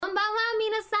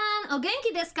o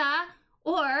genki desu ka?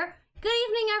 Or, good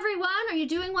evening everyone, are you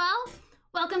doing well?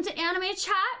 Welcome to Anime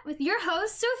Chat with your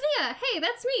host, Sophia. Hey,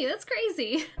 that's me, that's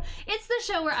crazy. It's the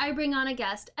show where I bring on a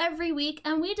guest every week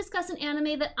and we discuss an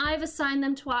anime that I've assigned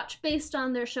them to watch based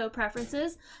on their show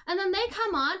preferences, and then they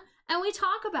come on and we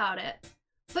talk about it.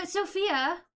 But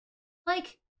Sophia,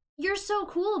 like, you're so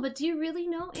cool, but do you really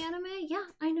know anime? Yeah,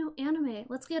 I know anime.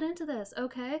 Let's get into this,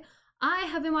 okay? I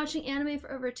have been watching anime for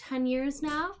over 10 years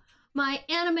now. My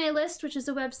anime list, which is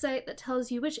a website that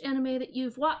tells you which anime that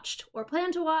you've watched or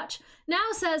plan to watch,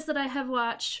 now says that I have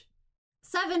watched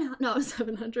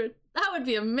 700. That would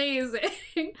be amazing.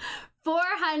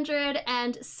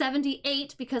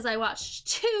 478 because I watched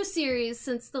 2 series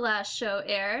since the last show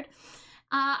aired.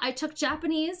 I took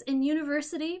Japanese in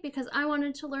university because I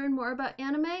wanted to learn more about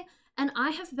anime, and I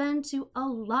have been to a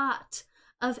lot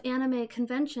of anime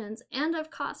conventions and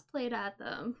I've cosplayed at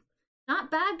them.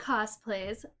 Not bad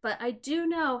cosplays, but I do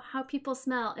know how people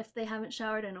smell if they haven't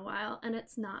showered in a while, and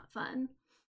it's not fun.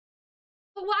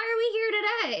 But why are we here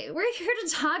today? We're here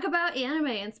to talk about anime,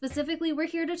 and specifically we're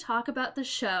here to talk about the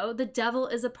show The Devil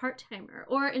is a Part-Timer,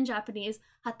 or in Japanese,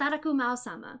 Hataraku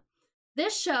Mao-sama.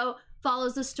 This show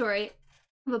follows the story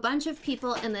of a bunch of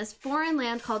people in this foreign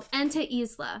land called Ente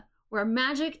Isla, where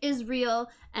magic is real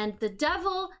and the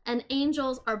devil and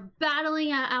angels are battling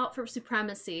it out for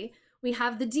supremacy. We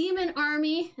have the demon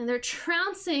army and they're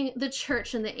trouncing the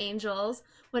church and the angels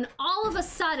when all of a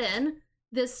sudden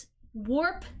this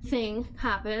warp thing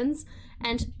happens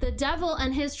and the devil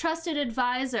and his trusted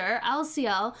advisor,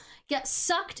 Alciel, get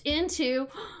sucked into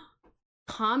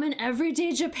common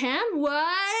everyday Japan?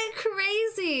 What?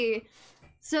 Crazy!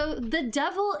 So the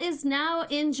devil is now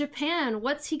in Japan.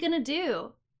 What's he gonna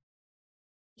do?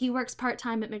 He works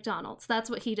part-time at McDonald's.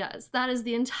 That's what he does. That is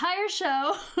the entire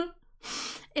show.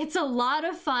 It's a lot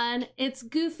of fun. It's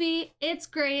goofy. It's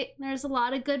great. There's a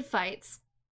lot of good fights.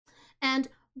 And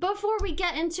before we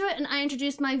get into it and I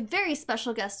introduce my very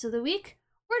special guest of the week,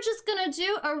 we're just gonna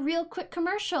do a real quick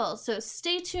commercial. So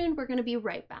stay tuned. We're gonna be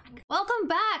right back. Welcome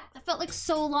back. That felt like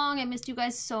so long. I missed you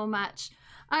guys so much.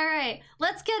 All right,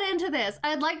 let's get into this.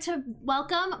 I'd like to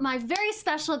welcome my very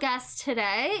special guest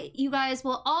today. You guys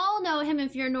will all know him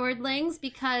if you're Nordlings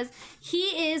because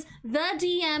he is the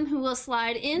DM who will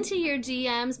slide into your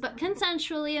DMs, but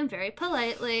consensually and very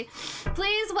politely.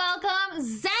 Please welcome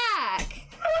Zack.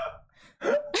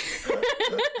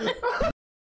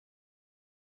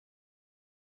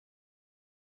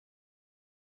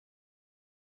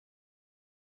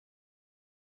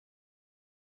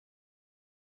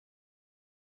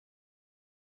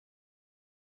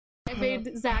 I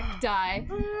made Zack die.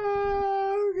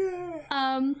 Okay.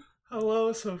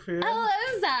 Hello, Sophia. Hello,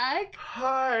 Zack.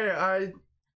 Hi,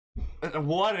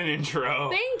 what an intro.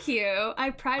 Thank you. I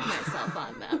pride myself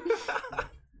on them.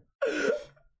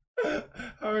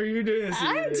 How are you doing this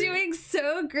evening? I'm doing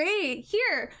so great.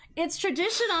 Here, it's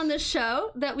tradition on the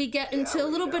show that we get into a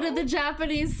little bit of the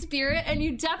Japanese spirit, and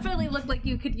you definitely look like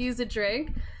you could use a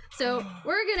drink. So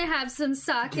we're gonna have some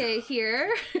sake here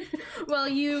while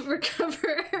you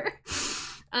recover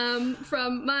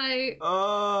from my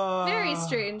very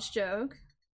strange joke.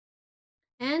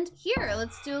 And here,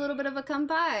 let's do a little bit of a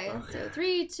kanpai. Okay. So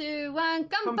 3, 2, 1,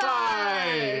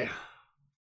 kanpai!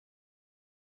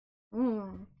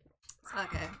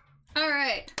 Sake. All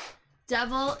right.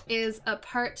 Devil is a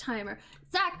part-timer.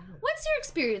 Zack, what's your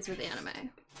experience with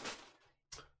anime?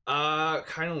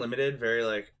 Kind of limited, very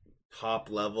like top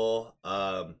level.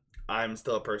 I'm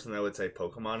still a person that would say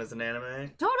Pokemon is an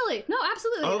anime. Totally. No,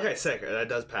 absolutely. Okay, sick. That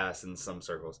does pass in some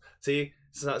circles. See,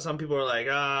 some people are like,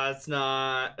 it's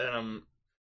not, and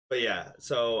but yeah,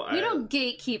 so we don't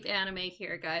gatekeep anime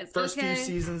here, guys. First 2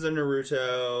 seasons of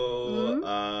Naruto,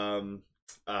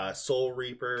 Soul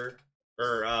Reaper,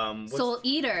 or Soul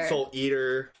Eater. Soul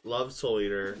Eater, loved Soul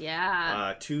Eater.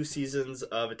 Yeah. 2 seasons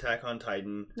of Attack on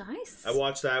Titan. Nice. I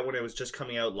watched that when it was just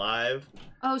coming out live.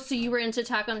 Oh, so you were into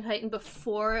Attack on Titan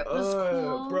before it was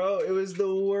cool? Bro, it was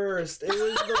the worst. It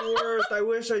was the worst. I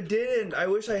wish I didn't. I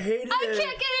wish I hated it. I can't get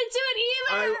into it either.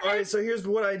 Alright, so here's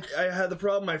what I had the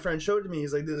problem. My friend showed to me.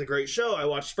 He's like, "This is a great show." I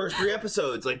watched the first 3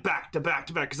 episodes like back to back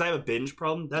to back because I have a binge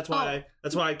problem. That's why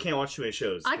I can't watch too many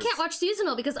shows. I can't watch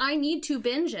seasonal because I need to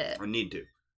binge it. I need to.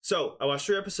 So I watched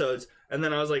 3 episodes, and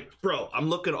then I was like, "Bro, I'm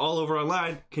looking all over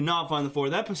online, cannot find the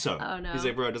 4th episode." Oh no! He's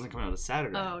like, "Bro, it doesn't come out on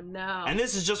Saturday." Oh no! And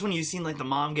this is just when you've seen like the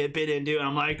mom get bit into, and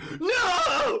I'm like,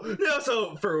 "No!"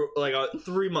 So for like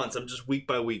 3 months, I'm just week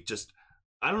by week, just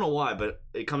I don't know why, but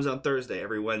it comes out Thursday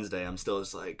every Wednesday. I'm still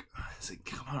just like,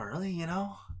 come on, early,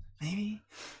 maybe.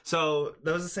 So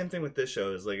that was the same thing with this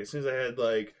show. Is like as soon as I had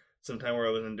like some time where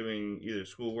I wasn't doing either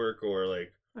schoolwork or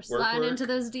like Or slide into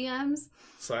those DMs.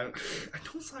 I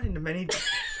don't slide into many.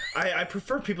 I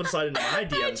prefer people to slide into my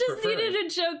DMs. I just needed a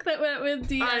joke that went with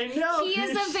DMs. I know. He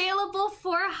is available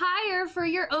for hire for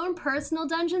your own personal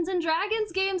Dungeons and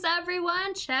Dragons games,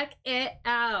 everyone. Check it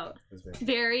out.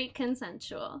 Very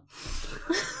consensual.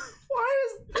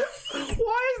 Why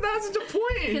is that such a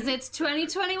point? Because it's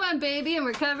 2021, baby, and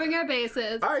we're covering our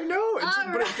bases. I know,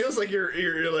 but it feels like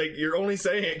you're only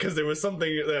saying it because there was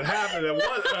something that happened that was.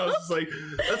 And I was just like,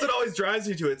 that's what always drives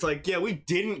me to it. It's like, yeah, we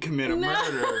didn't commit a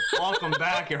murder. Welcome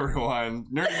back, everyone.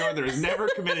 Nerdy Norther has never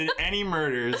committed any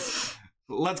murders.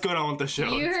 Let's go on with the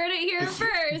show. You heard it here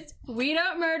first. We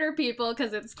don't murder people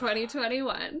because it's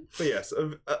 2021. But yes,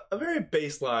 a very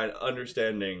baseline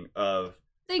understanding of.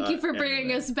 Thank you for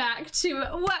bringing us back to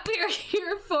what we are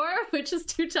here for, which is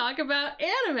to talk about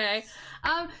anime.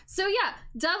 So yeah,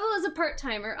 Devil is a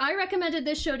part-timer. I recommended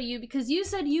this show to you because you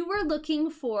said you were looking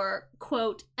for,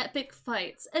 quote, epic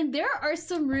fights. And there are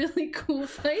some really cool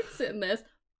fights in this.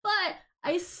 But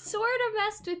I sort of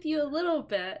messed with you a little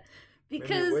bit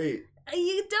because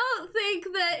you don't think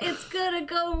that it's gonna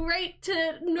go right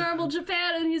to normal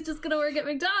Japan and he's just gonna work at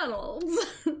McDonald's.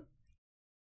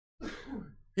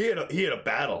 He had a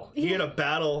battle. He had a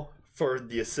battle for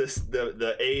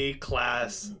the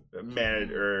A-class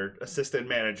manager, assistant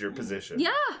manager position.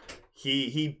 Yeah.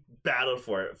 He battled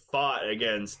for it, fought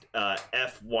against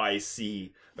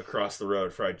FYC across the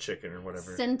road, fried chicken or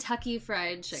whatever. Kentucky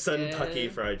Fried Chicken. Kentucky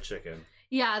Fried Chicken.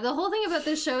 Yeah, the whole thing about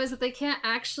this show is that they can't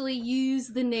actually use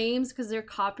the names because they're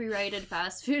copyrighted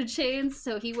fast food chains.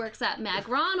 So he works at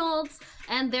McDonald's,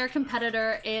 and their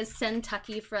competitor is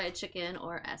Kentucky Fried Chicken,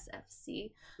 or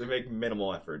SFC. They make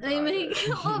minimal effort. They make.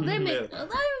 I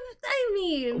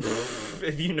mean,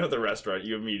 if you know the restaurant,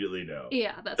 you immediately know.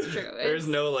 Yeah, that's true. There's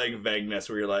no like vagueness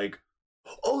where you're like,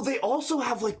 oh, they also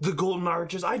have like the golden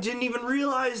arches. I didn't even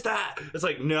realize that. It's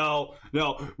like, no.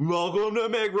 Welcome to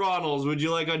McDonald's. Would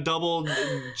you like a double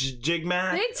jig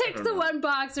mac? They ticked the one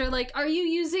box. They're like, are you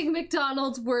using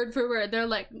McDonald's word for word? They're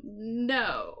like,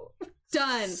 no.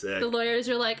 Done. Sick. The lawyers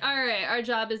are like, all right, our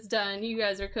job is done. You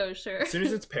guys are kosher. As soon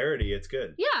as it's parody, it's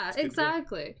good. Yeah, it's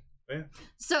exactly. Yeah.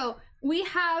 So we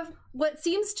have what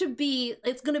seems to be,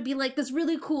 it's going to be like this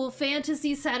really cool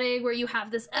fantasy setting where you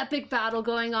have this epic battle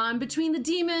going on between the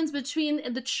demons,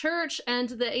 between the church and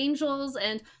the angels,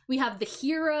 and we have the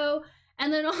hero.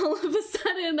 And then all of a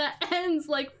sudden that ends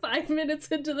like 5 minutes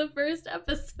into the first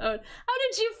episode. How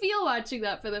did you feel watching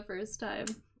that for the first time?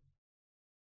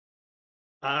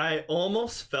 I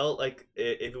almost felt like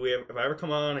if I ever come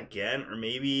on again, or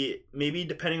maybe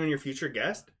depending on your future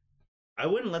guest, I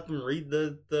wouldn't let them read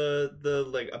the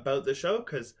like about the show,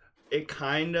 because it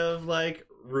kind of like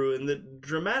ruined the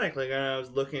dramatic. Like I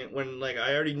was looking at when like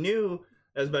I already knew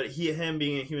it was about him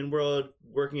being in a human world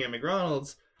working at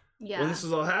McDonald's. Yeah. When this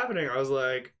was all happening, I was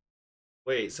like,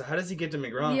 wait, so how does he get to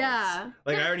McDonald's? Yeah.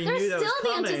 Like I already knew that was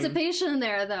coming. There's still the anticipation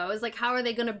there though. Is like, how are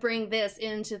they going to bring this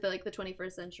into the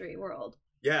 21st century world?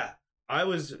 Yeah. I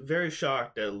was very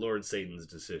shocked at Lord Satan's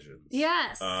decisions.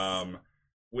 Yes.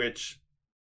 Which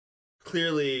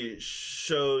clearly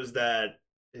shows that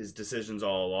his decisions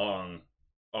all along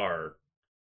are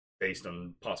based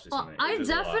on possibly something. I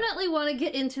definitely want to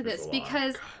get into this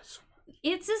because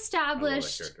it's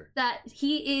established that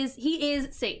he is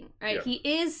Satan, right? Yeah. He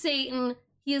is Satan.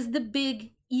 He is the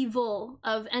big evil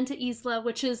of Enta Isla,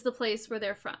 which is the place where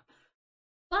they're from.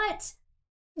 But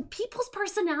people's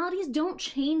personalities don't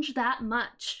change that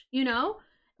much, you know?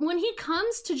 When he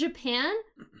comes to Japan,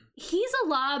 he's a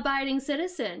law-abiding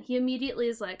citizen. He immediately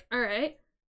is like, all right,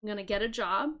 I'm gonna get a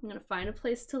job. I'm gonna find a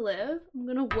place to live. I'm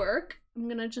gonna work. I'm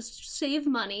gonna just save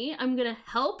money. I'm gonna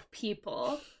help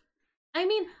people. I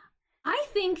mean, I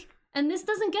think, and this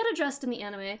doesn't get addressed in the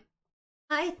anime,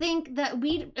 I think that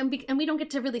we don't get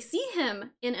to really see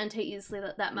him in Enta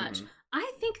Isla that much. Mm-hmm.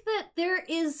 I think that there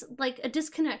is like a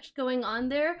disconnect going on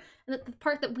there, and that the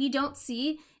part that we don't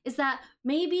see is that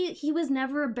maybe he was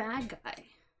never a bad guy.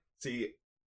 See,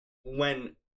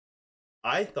 when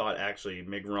I thought actually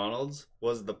McDonald's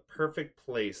was the perfect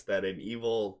place that an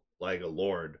evil, like a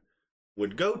lord,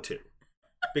 would go to.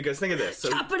 Because think of this. So,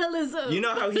 capitalism. You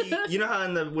know how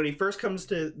when he first comes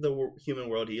to the human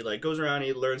world, he like goes around,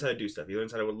 he learns how to do stuff. He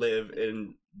learns how to live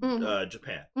in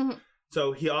Japan. Mm-hmm.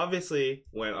 So he obviously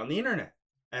went on the internet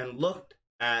and looked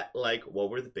at like what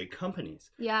were the big companies.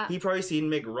 Yeah. He probably seen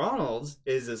McDonald's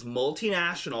is this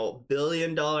multinational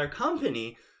billion-dollar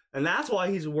company, and that's why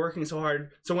he's working so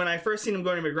hard. So when I first seen him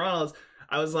going to McDonald's,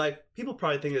 I was like, people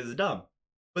probably think this is dumb.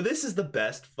 But this is the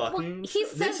best fucking. Well, he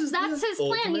says that's his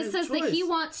plan. He says that he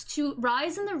wants to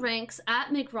rise in the ranks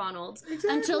at McDonald's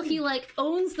until he like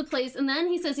owns the place, and then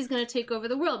he says he's going to take over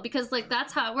the world because like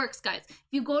that's how it works, guys. If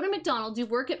you go to McDonald's, you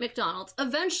work at McDonald's,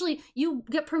 eventually you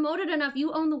get promoted enough,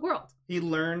 you own the world. He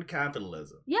learned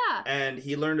capitalism. Yeah, and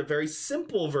he learned a very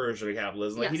simple version of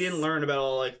capitalism. Like he didn't learn about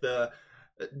all like the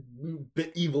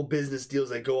evil business deals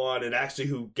that go on and actually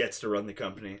who gets to run the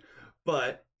company,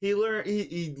 but. He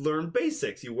learned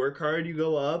basics. You work hard, you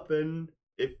go up, and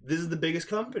if this is the biggest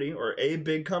company or a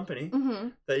big company,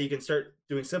 that you can start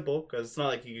doing simple because it's not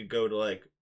like you could go to like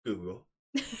Google.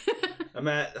 I'm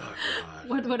at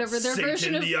whatever their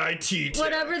version of the IT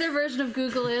whatever their version of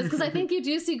Google is, because I think you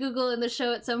do see Google in the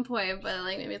show at some point, but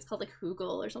like maybe it's called like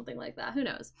Google or something like that. Who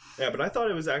knows? Yeah, but I thought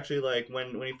it was actually like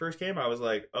when he first came, I was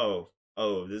like, oh,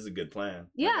 this is a good plan.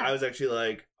 Yeah. Like, I was actually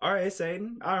like, all right,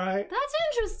 Satan, all right. That's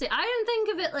interesting. I didn't think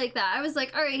of it like that. I was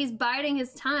like, all right, he's biding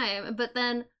his time. But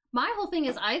then my whole thing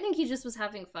is I think he just was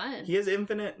having fun. He has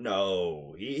infinite...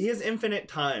 No. He has infinite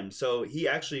time. So he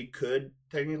actually could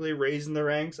technically raise in the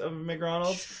ranks of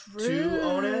McDonald's to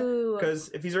own it. Because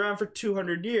if he's around for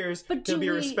 200 years, he'll be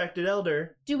a respected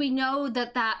elder. Do we know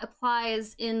that that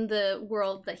applies in the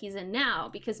world that he's in now?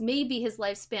 Because maybe his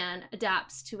lifespan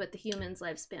adapts to what the human's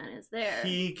lifespan is there.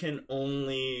 He can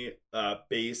only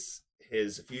base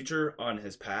his future on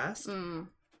his past.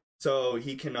 So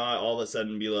he cannot all of a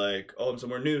sudden be like, oh, I'm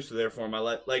somewhere new, so therefore my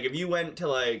life... Like, if you went to,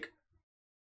 like...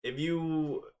 If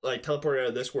you, like, teleported out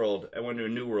of this world and went to a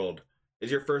new world,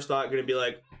 is your first thought going to be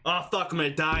like, oh, fuck, I'm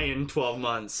going to die in 12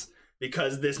 months?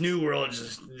 Because this new world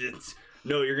just...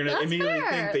 No, you're going to immediately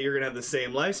think that you're going to have the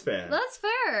same lifespan. That's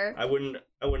fair. I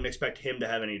wouldn't expect him to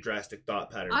have any drastic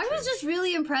thought patterns. I was just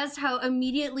really impressed how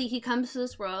immediately he comes to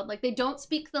this world. Like, they don't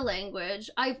speak the language.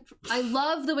 I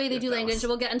love the way they do language.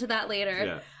 We'll get into that later.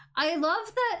 Yeah. I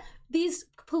love that these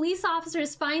police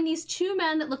officers find these two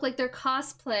men that look like they're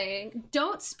cosplaying,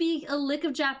 don't speak a lick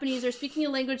of Japanese or speaking a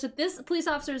language that this police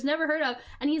officer has never heard of,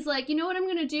 and he's like, you know what I'm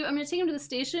going to do? I'm going to take him to the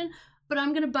station, but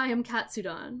I'm going to buy him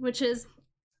katsudon, which is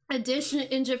a dish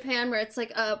in Japan where it's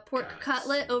like a pork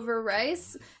cutlet over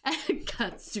rice.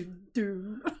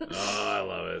 Katsudon. Oh, I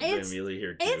love it. They immediately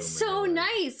hear it's so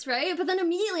nice, right? But then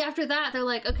immediately after that, they're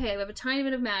like, okay, we have a tiny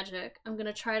bit of magic. I'm going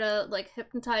to try to like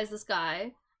hypnotize this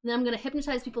guy. And then I'm going to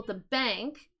hypnotize people at the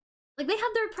bank. Like, they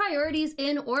have their priorities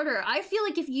in order. I feel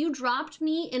like if you dropped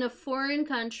me in a foreign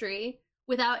country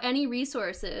without any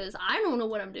resources, I don't know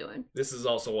what I'm doing. This is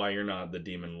also why you're not the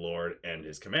Demon Lord and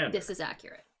his commander. This is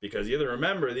accurate. Because you have to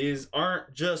remember, these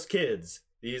aren't just kids.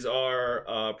 These are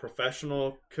a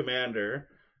professional commander.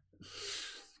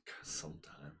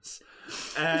 Sometimes.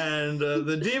 And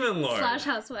the Demon Lord. /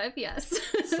 housewife, yes.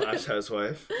 /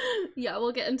 housewife. Yeah,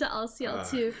 we'll get into LCL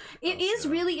too. It is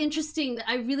really interesting that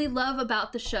I really love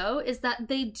about the show is that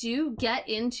they do get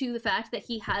into the fact that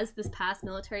he has this past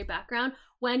military background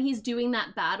when he's doing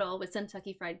that battle with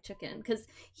Kentucky Fried Chicken. Because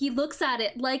he looks at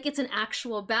it like it's an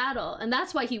actual battle. And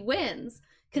that's why he wins.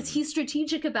 Because he's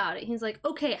strategic about it. He's like,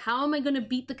 okay, how am I going to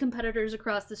beat the competitors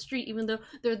across the street, even though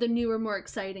they're the newer, more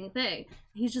exciting thing?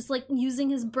 He's just like using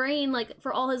his brain like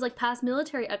for all his like past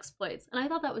military exploits. And I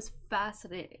thought that was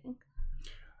fascinating.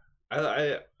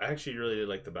 I actually really did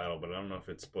like the battle, but I don't know if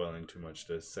it's spoiling too much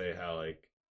to say how like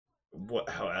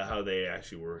how they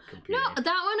actually were competing. No, that one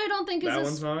I don't think is that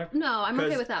one's not. No, I'm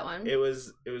okay with that one. It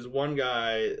was one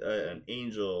guy, an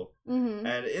angel,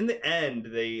 and in the end,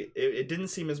 it didn't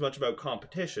seem as much about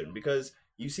competition because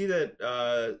you see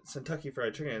that Kentucky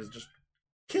Fried Chicken is just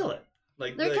kill it.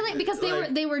 Like they're killing because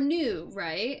they were new,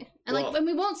 right? And and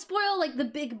we won't spoil like the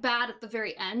big bad at the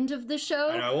very end of the show.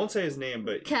 I won't say his name,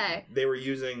 but they were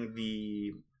using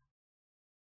the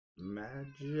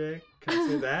magic. Can I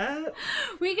say that?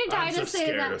 We can kind of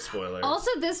say that. Of spoilers. Also,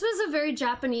 this was a very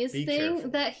Japanese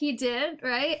thing that he did,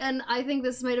 right? And I think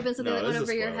this might have been something that went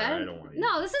over your head.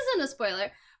 No, this isn't a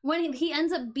spoiler. When he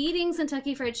ends up beating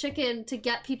Kentucky Fried Chicken to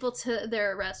get people to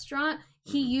their restaurant,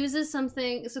 he uses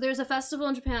something. So there's a festival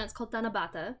in Japan. It's called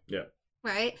Tanabata. Yeah.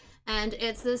 Right? And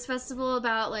it's this festival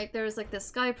about, like, there's, like, this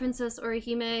sky princess,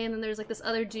 Orihime, and then there's, like, this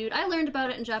other dude. I learned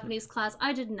about it in Japanese class.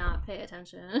 I did not pay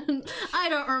attention. I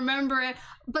don't remember it.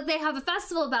 But they have a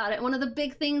festival about it. One of the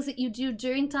big things that you do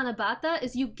during Tanabata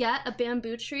is you get a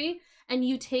bamboo tree, and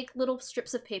you take little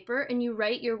strips of paper, and you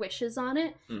write your wishes on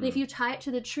it. And if you tie it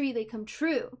to the tree, they come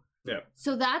true. Yeah.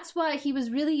 So that's why he was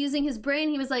really using his brain.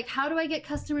 He was like, how do I get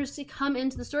customers to come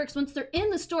into the store? Because once they're in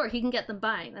the store, he can get them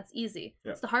buying. That's easy.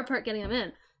 Yeah. It's the hard part, getting them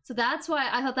in. So that's why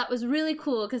I thought that was really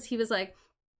cool, because he was like,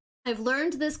 I've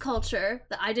learned this culture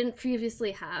that I didn't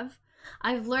previously have.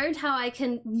 I've learned how I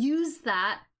can use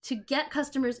that to get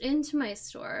customers into my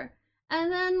store.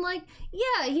 And then, like,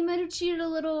 yeah, he might have cheated a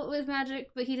little with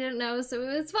magic, but he didn't know, so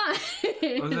it was fine.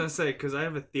 I was gonna say, because I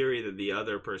have a theory that the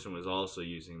other person was also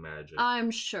using magic.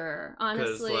 I'm sure,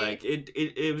 honestly. Because, like,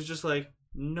 it was just like,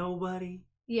 nobody.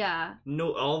 Yeah.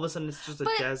 No, all of a sudden it's just a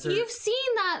desert. But you've seen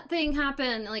that thing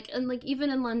happen, like, and like even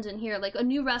in London here, like a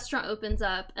new restaurant opens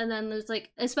up, and then there's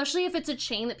like, especially if it's a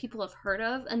chain that people have heard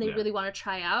of and they really want to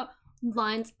try out,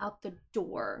 lines out the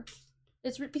door.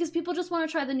 It's because people just want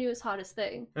to try the newest, hottest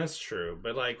thing. That's true,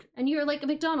 but like... And you're like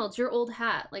McDonald's, your old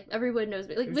hat. Like, everyone knows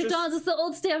me. Like, McDonald's is the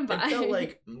old standby. It felt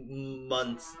like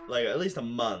months, like at least a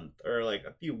month, or like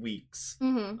a few weeks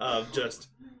of just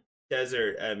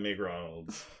desert at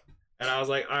McDonald's. And I was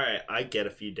like, all right, I get a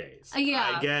few days.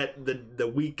 Yeah. I get the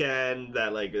weekend,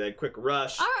 that quick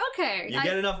rush. Oh, okay. You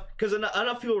get enough, because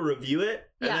enough people review it,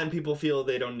 and then people feel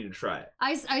they don't need to try it.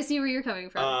 I see where you're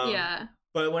coming from, yeah.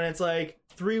 But when it's like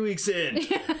 3 weeks in,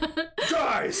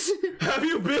 guys, have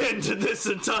you been to this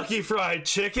Kentucky Fried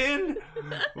Chicken?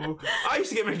 I used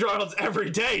to get McDonald's every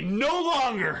day. No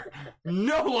longer.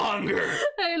 No longer.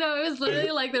 I know, it was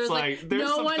literally like there was like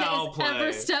no one has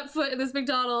ever stepped foot in this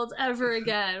McDonald's ever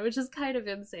again, which is kind of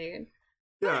insane.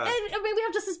 Yeah. And I mean, we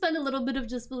have to suspend a little bit of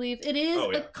disbelief. It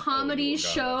is a comedy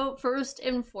show first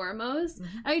and foremost.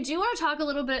 I do want to talk a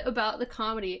little bit about the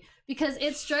comedy because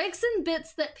it strikes in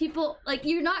bits that people, like,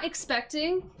 you're not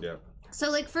expecting. Yeah. So,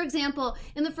 like, for example,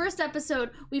 in the first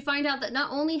episode, we find out that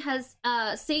not only has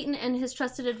Satan and his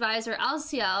trusted advisor,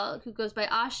 Alciel, who goes by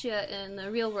Ashia in the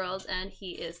real world, and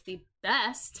he is the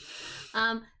best,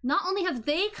 not only have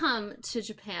they come to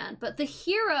Japan, but the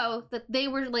hero that they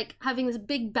were, like, having this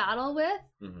big battle with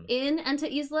in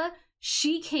Enta Isla,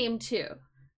 she came too.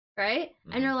 Right?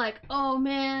 And you're like, oh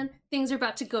man, things are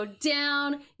about to go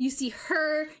down. You see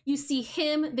her, you see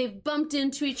him, they've bumped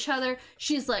into each other.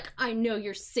 She's like, I know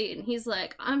you're Satan. He's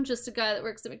like, I'm just a guy that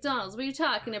works at McDonald's. What are you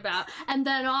talking about? And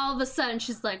then all of a sudden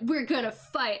she's like, we're gonna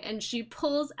fight. And she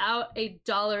pulls out a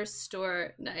dollar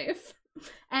store knife.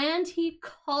 And he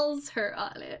calls her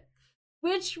on it,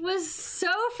 which was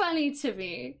so funny to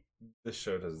me. This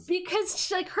show does, because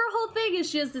she, like, her whole thing is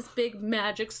she has this big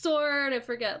magic sword. I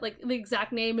forget like the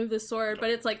exact name of the sword, but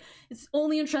it's like it's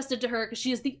only entrusted to her because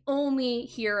she is the only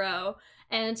hero,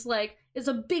 and like it's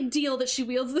a big deal that she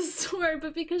wields this sword.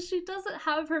 But because she doesn't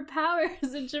have her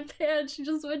powers in Japan, she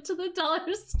just went to the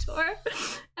dollar store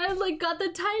and like got the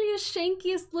tiniest,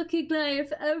 shankiest looking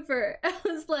knife ever. I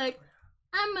was like,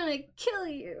 I'm gonna kill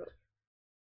you.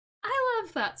 I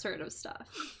love that sort of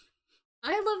stuff.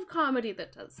 I love comedy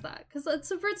that does that because it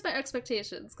subverts my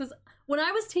expectations. Because when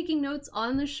I was taking notes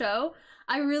on the show,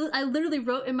 I literally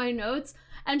wrote in my notes,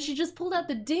 and she just pulled out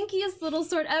the dinkiest little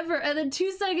sword ever, and then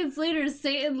 2 seconds later,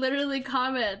 Satan literally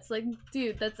comments like,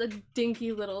 "Dude, that's a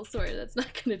dinky little sword. That's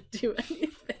not gonna do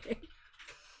anything."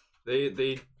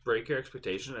 They break your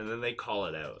expectation and then they call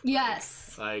it out.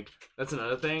 Yes. Like that's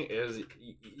another thing is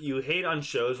you hate on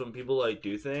shows when people like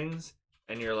do things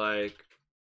and you're like,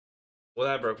 well,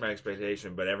 that broke my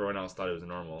expectation, but everyone else thought it was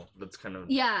normal. That's kind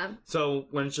of... Yeah. So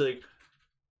when she, like...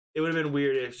 It would have been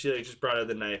weird if she, like, just brought out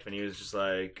the knife and he was just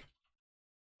like...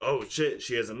 Oh, shit,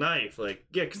 she has a knife. Like,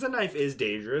 yeah, because the knife is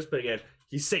dangerous, but again,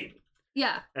 he's Satan.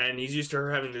 Yeah. And he's used to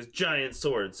her having this giant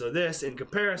sword. So this, in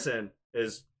comparison,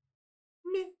 is...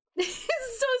 Meh. It's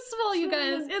so small, you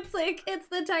guys. It's like, it's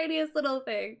the tiniest little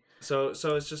thing. So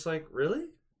it's just like, really?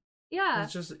 Yeah.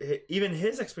 It's just, even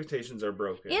his expectations are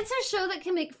broken. It's a show that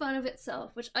can make fun of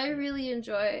itself, which I really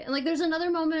enjoy. And, like, there's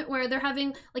another moment where they're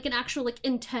having, like, an actual, like,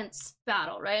 intense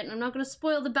battle, right? And I'm not going to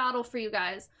spoil the battle for you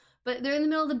guys, but they're in the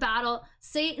middle of the battle.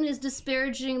 Satan is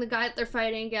disparaging the guy that they're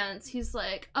fighting against. He's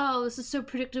like, oh, this is so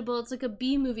predictable. It's like a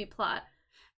B-movie plot.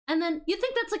 And then you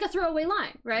think that's, like, a throwaway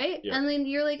line, right? Yeah. And then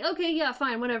you're like, okay, yeah,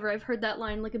 fine, whatever. I've heard that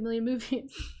line, like, a million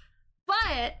movies.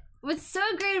 But what's so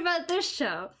great about this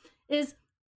show is...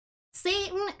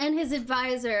 Satan and his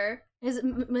advisor, his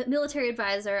military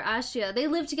advisor, Ashia, they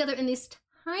live together in this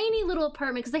tiny little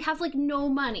apartment because they have, like, no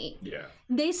money. Yeah.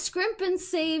 They scrimp and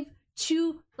save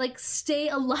to, like, stay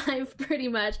alive, pretty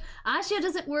much. Ashia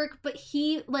doesn't work, but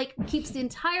he, like, keeps the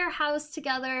entire house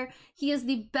together. He is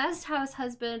the best house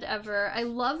husband ever. I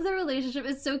love their relationship.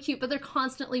 It's so cute, but they're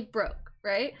constantly broke.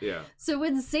 Right? Yeah. So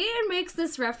when Satan makes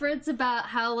this reference about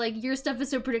how, like, your stuff is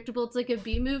so predictable, it's like a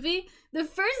B movie, the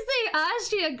first thing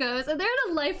Ashia goes, and they're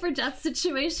in a life or death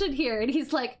situation here, and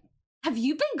he's like, have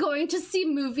you been going to see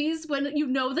movies when you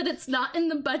know that it's not in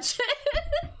the budget?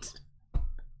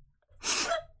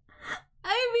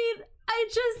 I mean, I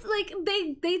just, like,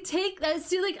 they take that,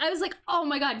 see, like, I was like, oh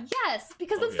my god, yes,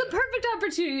 because that's the perfect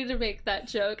opportunity to make that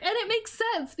joke, and it makes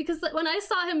sense, because when I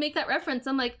saw him make that reference,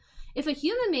 I'm like, if a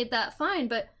human made that, fine,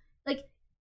 but, like,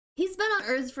 He's been on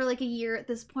Earth for like a year at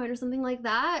this point or something like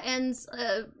that, and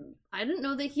I didn't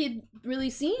know that he had really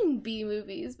seen B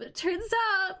movies, but it turns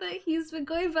out that he's been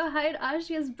going behind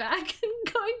Ashia's back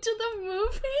and going to the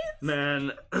movies.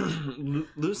 Man,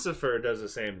 Lucifer does the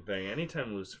same thing.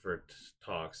 Anytime Lucifer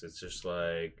talks, it's just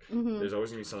like, there's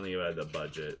always gonna be something about the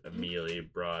budget immediately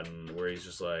brought in, where he's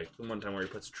just like, the one time where he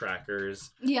puts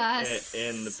trackers in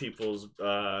the people's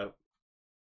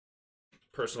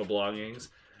personal belongings.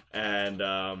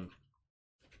 And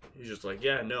he's just like,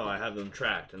 yeah, no, I have them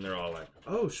tracked. And they're all like,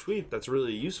 oh, sweet, that's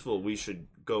really useful. We should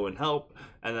go and help.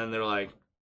 And then they're like,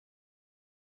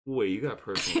 wait, you got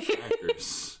personal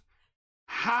trackers.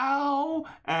 How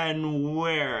and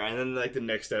where? And then, like, the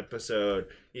next episode,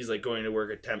 he's, like, going to work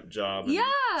a temp job. And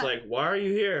it's like, why are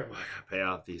you here? Well, I gotta pay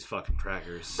off these fucking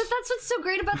trackers. But that's what's so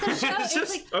great about the show. It's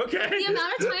just, like, okay. The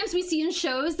amount of times we see in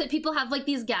shows that people have, like,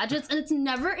 these gadgets, and it's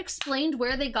never explained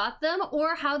where they got them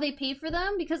or how they pay for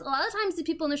them, because a lot of times the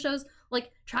people in the shows,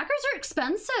 like, trackers are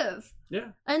expensive. Yeah.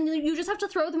 And you just have to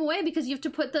throw them away because you have to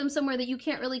put them somewhere that you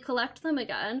can't really collect them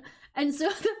again. And so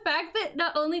the fact that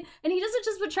not only, and he doesn't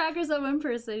just put trackers on one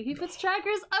person, he puts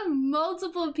trackers on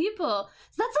multiple people.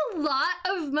 So that's a lot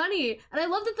of money. And I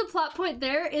love that the plot point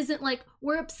there isn't like,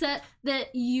 we're upset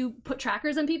that you put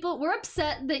trackers on people. We're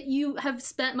upset that you have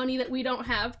spent money that we don't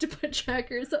have to put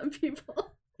trackers on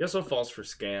people. He also falls for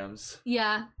scams.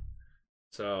 Yeah.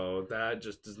 So that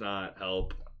just does not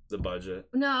help the budget.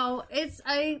 No, it's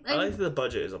I like that the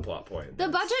budget is a plot point. The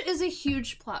budget is a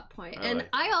huge plot point, and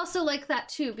I also like that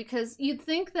too, because you'd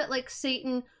think that like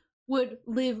Satan would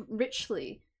live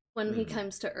richly when he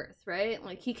comes to Earth, right?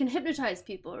 Like he can hypnotize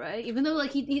people, right? Even though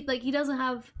like he doesn't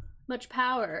have much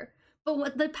power, but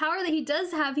what the power that he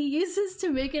does have, he uses to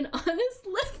make an honest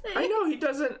living. I know he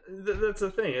doesn't. That's the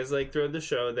thing. Is like throughout the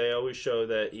show, they always show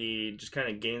that he just kind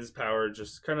of gains power,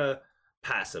 just kind of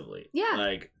passively. Yeah.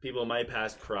 Like people might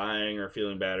pass crying or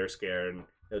feeling bad or scared, and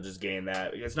he'll just gain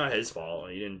that. It's not his fault.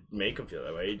 He didn't make him feel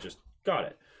that way. He just got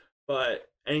it. But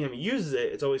anytime he uses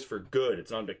it, it's always for good.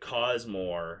 It's not to cause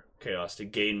more chaos, to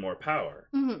gain more power.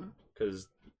 Because,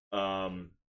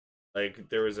 like,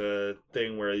 there was a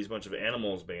thing where these bunch of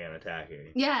animals began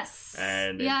attacking. Yes.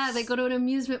 And they go to an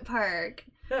amusement park.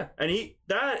 Yeah, and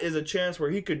that is a chance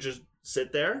where he could just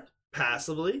sit there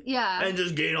passively, and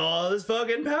just gain all this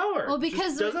fucking power. Well,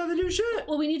 because just doesn't have to do shit.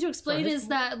 What we need to explain is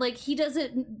that like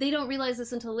they don't realize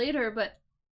this until later, but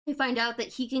we find out that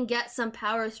he can get some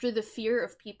power through the fear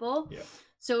of people. Yeah.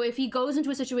 So if he goes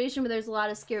into a situation where there's a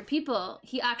lot of scared people,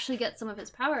 he actually gets some of his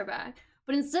power back.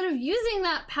 But instead of using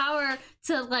that power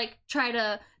to like try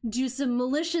to do some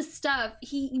malicious stuff,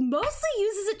 he mostly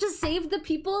uses it to save the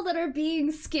people that are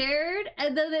being scared,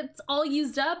 and then it's all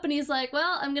used up and he's like,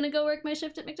 well, I'm gonna go work my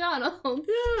shift at McDonald's.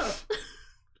 Yeah.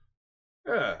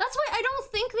 Yeah. That's why I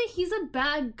don't think that he's a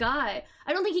bad guy.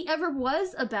 I don't think he ever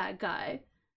was a bad guy.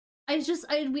 I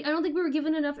don't think we were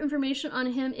given enough information on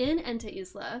him in Ente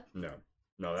Isla.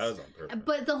 No, that was on purpose.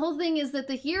 But the whole thing is that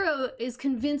the hero is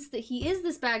convinced that he is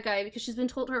this bad guy because she's been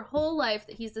told her whole life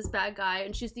that he's this bad guy,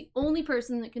 and she's the only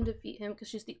person that can defeat him because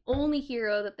she's the only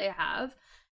hero that they have.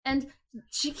 And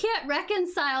she can't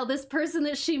reconcile this person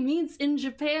that she meets in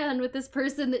Japan with this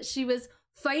person that she was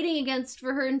fighting against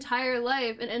for her entire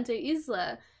life in Ente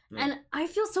Isla. And I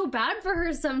feel so bad for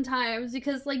her sometimes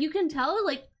because, like, you can tell,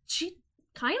 like, she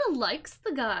kind of likes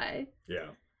the guy. Yeah.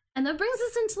 And that brings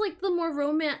us into, like, the more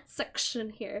romance section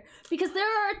here. Because there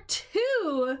are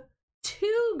two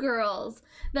girls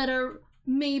that are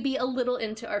maybe a little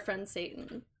into our friend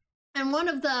Satan. And one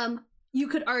of them, you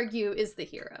could argue, is the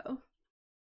hero.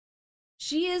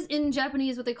 She is, in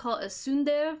Japanese, what they call a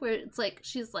tsundere, where it's like,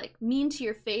 she's, like, mean to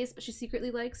your face, but she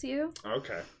secretly likes you.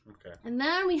 Okay. And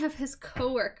then we have his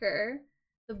coworker,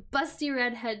 the busty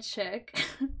redhead chick,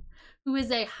 who is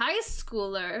a high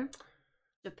schooler.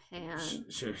 Japan.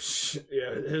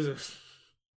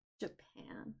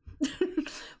 Japan.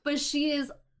 But she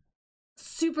is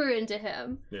super into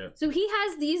him. Yeah. So he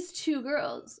has these two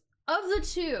girls. Of the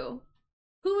two,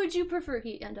 who would you prefer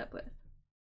he end up with?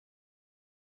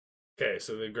 Okay,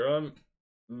 so the girl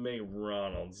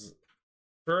McRonald's.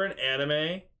 For an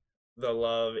anime, the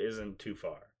love isn't too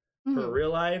far. For real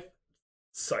life,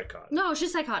 psychotic. No,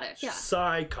 she's psychotic. Yeah.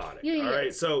 Psychotic. Yeah. All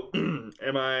right, so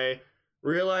am I...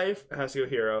 Real life has to go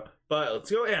hero, but let's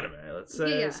go anime. Let's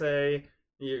say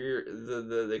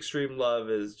the extreme love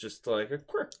is just like a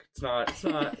quirk. It's not.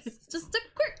 It's just a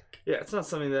quirk. Yeah, it's not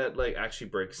something that like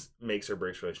actually makes or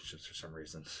breaks relationships for some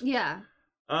reason. Yeah.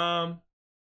 I'd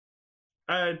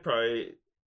probably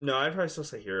still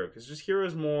say hero because just hero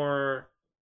is more.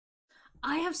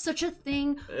 I have such a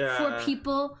thing Yeah. for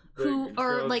people who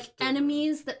are girls like do-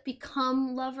 enemies that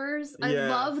become lovers. I Yeah.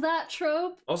 love that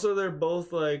trope. Also, they're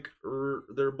both like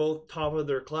they're both top of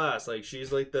their class. Like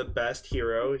she's like the best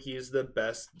hero. He's the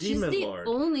best demon She's the lord.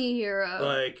 only hero.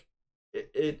 Like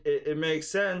it makes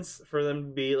sense for them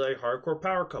to be like hardcore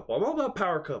power couple. I'm all about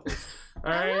power couples.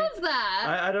 All I right. love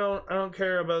that. I don't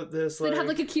care about this. They'd have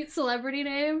like a cute celebrity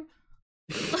name.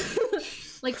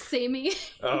 Like Sammy.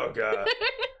 Oh god.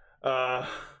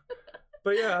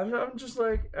 But yeah, I'm just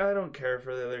like, I don't care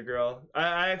for the other girl.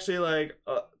 I actually like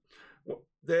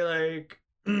they like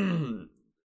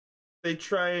they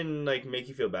try and like make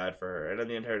you feel bad for her, and then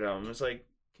the entire time I'm just like,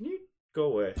 can you go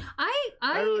away?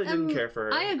 I really didn't care for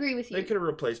her. I agree with you. They could have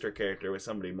replaced her character with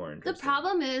somebody more interesting. The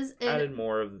problem is added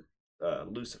more of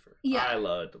Lucifer. Yeah. I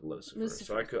loved Lucifer,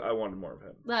 so I wanted more of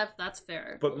him. That's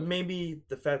fair. But maybe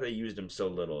the fact that I used him so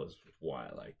little is why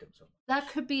I liked him so much. That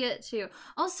could be it too.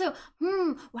 Also,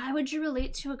 why would you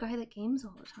relate to a guy that games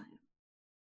all the time?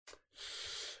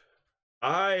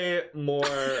 I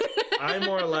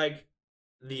more like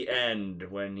the end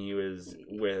when he was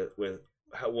with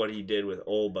what he did with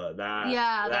Olba.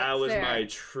 That was fair. My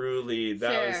truly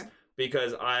was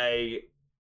because I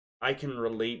can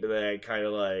relate to that kind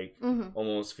of like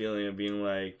almost feeling of being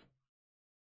like,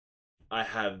 I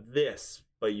have this,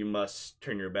 but you must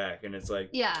turn your back, and it's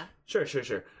like, sure,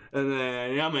 and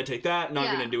then I'm gonna take that, and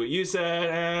I'm gonna do what you said,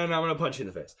 and I'm gonna punch you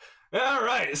in the face. All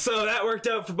right, so that worked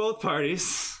out for both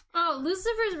parties. Oh,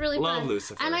 Lucifer's really fun. Love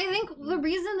Lucifer. And I think the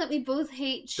reason that we both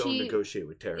hate Don't negotiate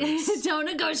with terrorists. Don't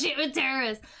negotiate with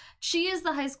terrorists. She is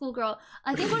the high school girl.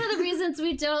 I think one of the reasons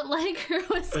we don't like her,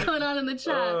 what's going on in the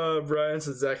chat? Brian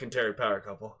said Zack and Terry power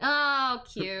couple. Oh,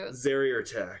 cute. Zeri or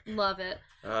Tack. Love it.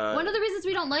 One of the reasons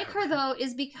we don't like her, though,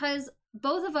 is because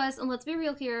both of us, and let's be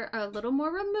real here, are a little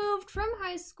more removed from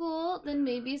high school than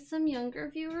maybe some younger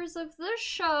viewers of the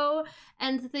show,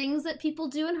 and things that people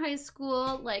do in high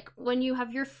school, like when you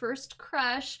have your first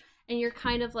crush and you're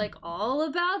kind of like all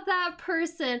about that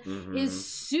person, is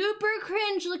super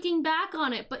cringe looking back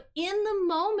on it. But in the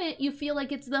moment, you feel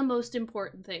like it's the most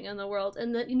important thing in the world,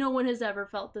 and that no one has ever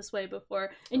felt this way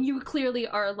before, and you clearly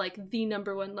are like the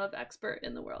 #1 love expert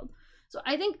in the world. So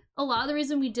I think a lot of the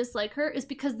reason we dislike her is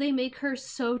because they make her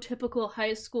so typical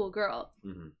high school girl.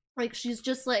 Like, she's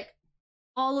just like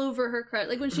all over her credit.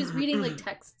 Like when she's reading like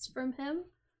texts from him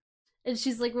and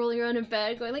she's like rolling around in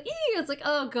bed going like, eee! It's like,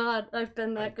 oh god, I've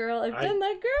been that girl. I've been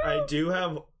that girl. I do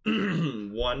have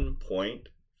one point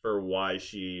for why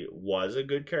she was a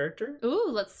good character. Ooh,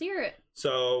 let's hear it.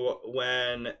 So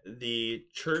when the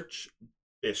church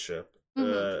bishop,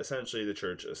 essentially the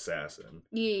church assassin,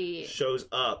 shows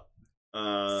up,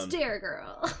 Stare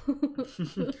girl.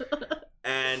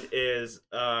 and is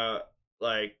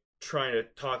like trying to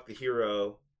talk the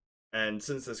hero, and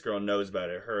since this girl knows about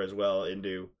it, her as well,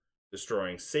 into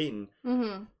destroying Satan,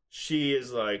 she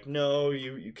is like, no,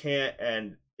 you can't.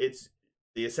 And it's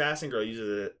the assassin girl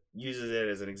uses it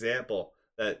as an example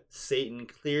that Satan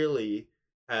clearly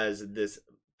has this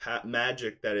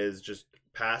magic that is just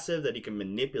passive, that he can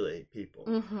manipulate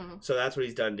people. So that's what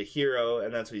he's done to Hero,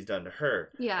 and that's what he's done to her.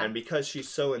 And because she's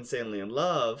so insanely in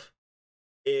love,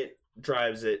 it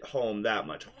drives it home that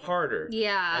much harder.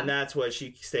 And that's why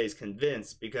she stays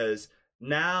convinced, because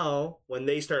now when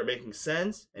they start making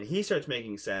sense and he starts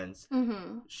making sense,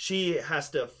 she has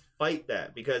to fight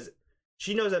that, because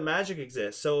she knows that magic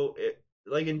exists. So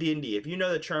like in D&D, if you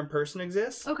know that charmed person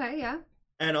exists,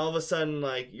 and all of a sudden,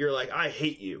 like, you're like, I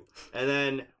hate you. And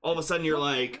then all of a sudden you're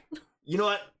like, you know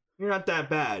what? You're not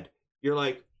that bad. You're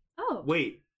like, oh,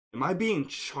 wait, am I being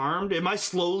charmed? Am I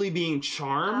slowly being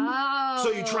charmed? Oh.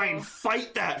 So you try and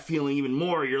fight that feeling even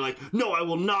more. You're like, no, I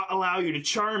will not allow you to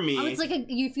charm me. Oh, it's like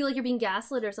you feel like you're being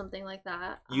gaslit or something like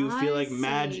that. You feel like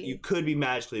you could be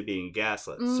magically being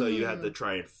gaslit. So you have to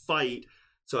try and fight.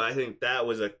 So I think that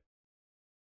was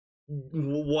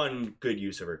one good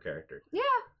use of her character. Yeah.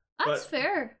 That's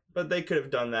fair. But they could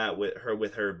have done that with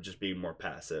her just being more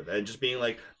passive and just being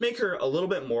like, make her a little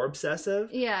bit more obsessive.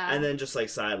 And then just like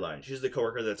sideline. She's the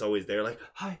coworker that's always there, like,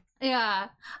 hi. I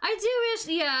do wish,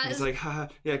 It's like, haha,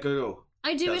 yeah, go.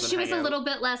 I do wish she was a little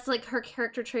bit less, like, her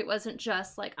character trait wasn't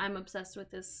just, like, I'm obsessed with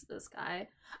this guy.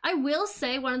 I will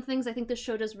say one of the things I think this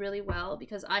show does really well,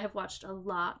 because I have watched a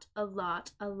lot.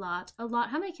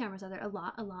 How many cameras are there? A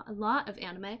lot of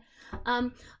anime.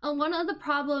 One of the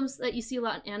problems that you see a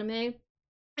lot in anime,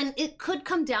 and it could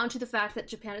come down to the fact that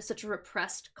Japan is such a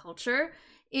repressed culture,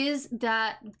 is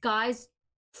that guys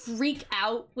freak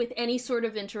out with any sort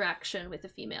of interaction with a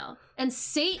female. And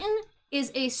Satan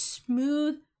is a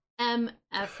smooth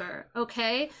MFer,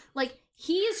 okay? Like,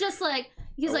 he's just like,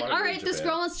 he's like, all right, this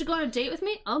girl wants to go on a date with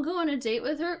me. I'll go on a date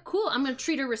with her. Cool. I'm going to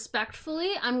treat her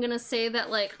respectfully. I'm going to say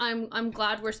that, like, I'm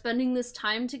glad we're spending this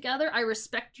time together. I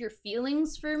respect your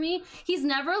feelings for me. He's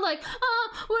never like,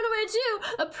 what do I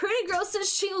do? A pretty girl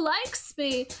says she likes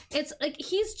me. It's like,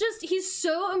 he's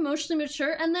so emotionally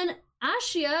mature. And then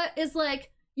Ashia is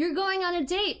like, you're going on a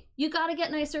date. You got to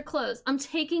get nicer clothes. I'm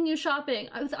taking you shopping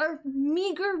with our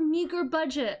meager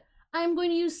budget. I'm going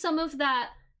to use some of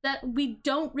that we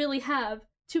don't really have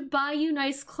to buy you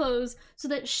nice clothes so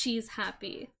that she's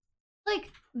happy.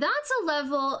 Like, that's a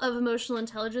level of emotional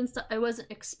intelligence that I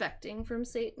wasn't expecting from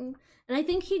Satan. And I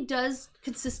think he does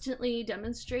consistently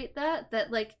demonstrate that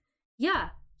like, yeah,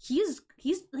 he's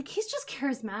just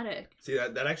charismatic. See,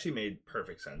 that actually made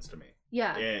perfect sense to me.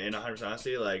 Yeah. In 100%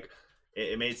 honesty, like,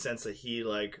 it made sense that he,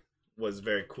 like, was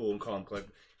very cool and calm,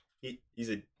 collected. He's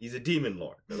a demon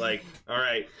lord. Like, all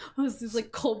right. He's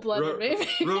like cold-blooded, maybe.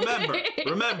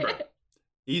 Remember,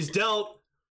 he's dealt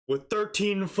with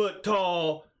 13-foot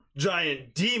tall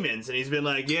giant demons, and he's been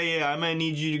like, yeah, I might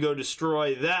need you to go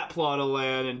destroy that plot of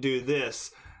land and do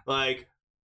this. Like,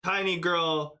 tiny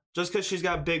girl, just because she's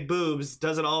got big boobs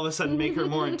doesn't all of a sudden make her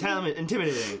more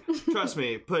intimidating. Trust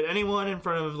me, put anyone in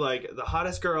front of, like, the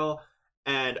hottest girl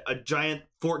and a giant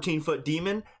 14-foot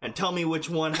demon, and tell me which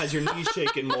one has your knees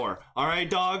shaking more. All right,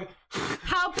 dog?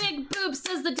 How big boobs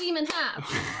does the demon have?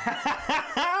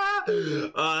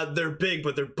 They're big,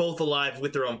 but they're both alive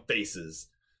with their own faces.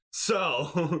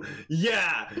 So,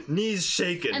 yeah, knees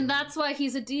shaking. And that's why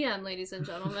he's a DM, ladies and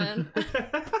gentlemen.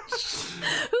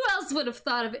 Who else would have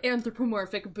thought of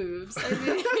anthropomorphic boobs? I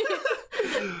mean,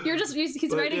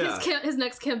 he's writing his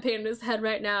next campaign in his head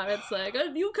right now. It's like,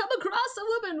 you come across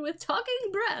a woman with talking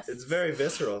breasts. It's very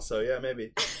visceral, so yeah,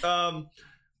 maybe.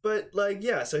 But, like,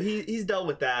 yeah, so he's dealt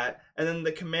with that. And then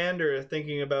the commander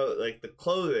thinking about, like, the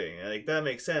clothing. Like, that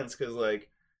makes sense, because, like,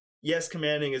 yes,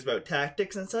 commanding is about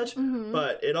tactics and such,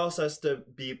 but it also has to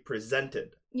be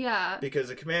presented. Yeah. Because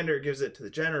the commander gives it to the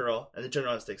general, and the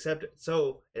general has to accept it.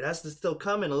 So it has to still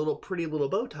come in a little pretty little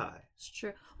bow tie. It's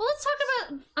true. Well, let's talk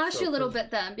about Ashi a little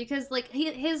bit then, because, like,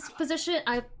 his position,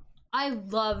 I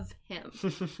love him.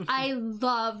 I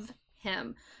love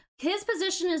him. His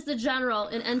position as the general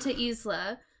in Enta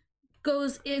Isla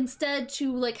goes instead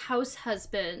to, like, house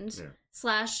husband /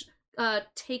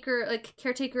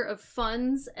 caretaker of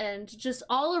funds, and just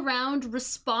all around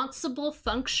responsible,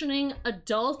 functioning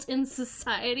adult in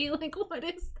society. Like, what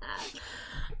is that?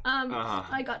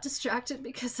 I got distracted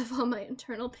because of all my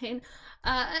internal pain.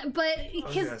 But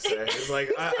it's like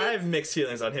I have mixed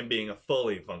feelings on him being a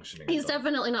fully functioning He's adult.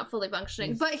 definitely not fully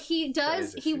functioning, but he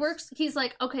works. He's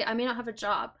like, okay, I may not have a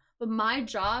job, but my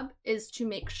job is to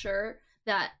make sure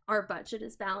that our budget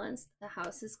is balanced, the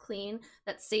house is clean,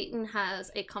 that Satan has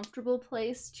a comfortable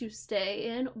place to stay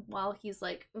in while he's,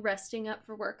 like, resting up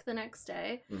for work the next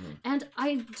day. And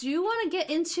I do want to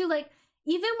get into, like,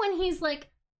 even when he's,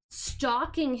 like,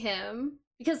 stalking him,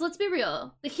 because let's be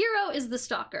real, the hero is the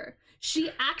stalker. She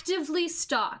actively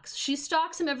stalks. She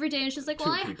stalks him every day, and she's like,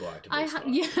 well, we've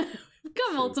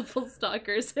got multiple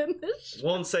stalkers in this show.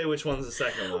 Won't say which one's the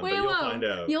second one, but you'll find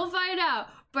out. You'll find out.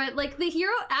 But, like, the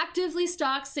hero actively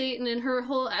stalks Satan, and her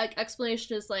whole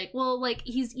explanation is like, well, like,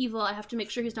 he's evil. I have to make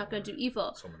sure he's not going to do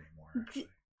evil. So many more, actually.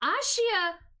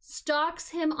 Ashia stalks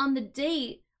him on the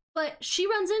date, but she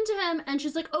runs into him, and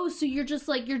she's like, oh, so you're just,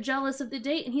 like, you're jealous of the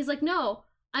date? And he's like, no,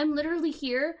 I'm literally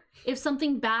here. If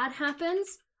something bad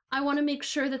happens, I want to make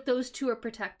sure that those two are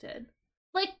protected.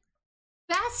 Like,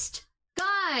 best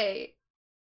guy.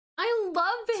 I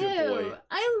love him.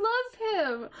 I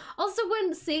love him. Also,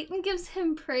 when Satan gives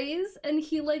him praise and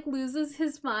he, like, loses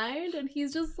his mind and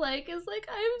he's just like, I'm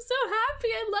so happy.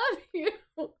 I love you.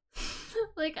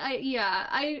 Like,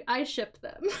 I ship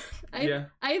them.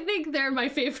 I think they're my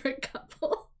favorite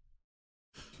couple.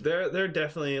 They're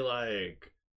definitely,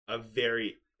 like, a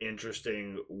very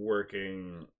interesting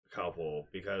working couple,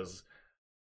 because,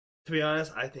 to be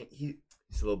honest, I think he's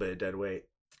a little bit of dead weight.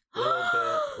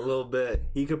 A little bit.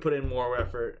 He could put in more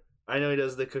effort. I know he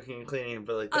does the cooking and cleaning,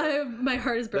 but, like, my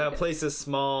heart is broken. That place is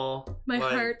small. My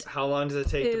heart. How long does it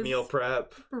take to meal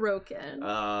prep? Broken.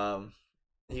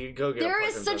 You could go get. There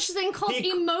is such a thing called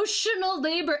emotional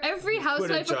labor. Every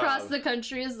housewife across the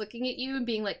country is looking at you and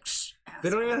being like, they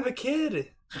don't even have a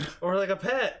kid. Or like a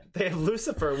pet. They have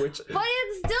Lucifer, which But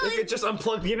it's still they could just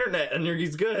unplug the internet and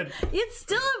he's good. it's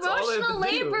still That's all they have emotional to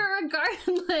do. labor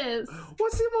regardless.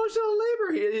 What's the emotional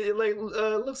labor? He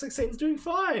like looks like Satan's doing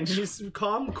fine. He's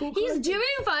calm, cool. He's collected. doing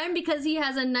fine because he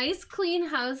has a nice, clean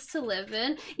house to live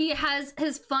in. He has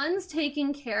his funds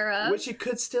taken care of. Which he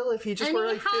could still if he just and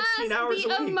worked he like 15 hours has a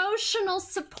the week. emotional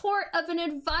support of an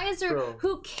advisor Bro.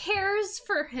 who cares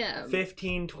for him.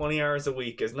 15, 20 hours a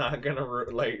week is not gonna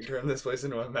like turn this place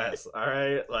into a mess. All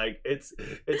right, like it's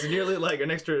nearly like an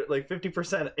extra like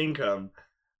 50% income.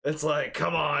 It's like,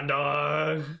 come on,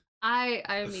 dog.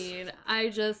 I mean, I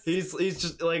just He's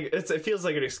just like it feels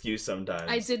like an excuse sometimes.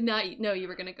 I did not know you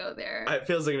were gonna go there. It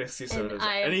feels like an excuse And sometimes.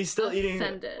 I'm And he's still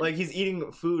offended. eating like he's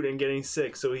eating food and getting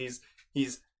sick. So he's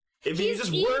if he He's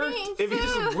just eating worked, if he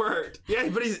just food. worked, yeah,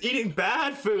 but he's eating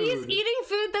bad food. He's eating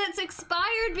food that's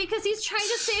expired because he's trying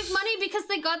to save money because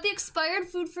they got the expired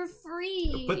food for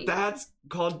free. But that's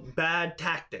called bad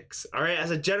tactics. All right, as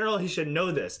a general, he should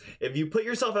know this. If you put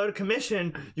yourself out of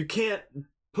commission, you can't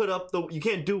you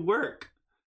can't do work.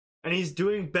 And he's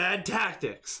doing bad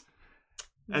tactics.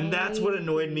 And that's what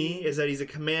annoyed me is that he's a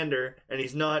commander and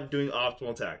he's not doing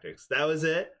optimal tactics. That was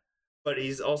it. But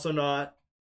he's also not.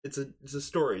 It's a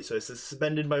story, so it's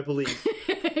suspended my belief.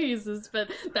 He's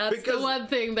suspended. That's Because the one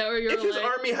thing that you're If his like,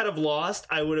 army had have lost,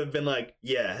 I would have been like,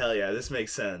 yeah, hell yeah, this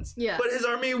makes sense. Yeah. But his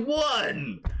army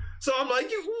won! So I'm like,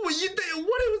 what was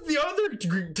the other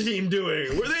team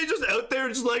doing? Were they just out there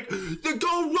just like,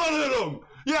 go run at them?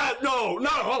 Yeah, no,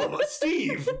 not all of us.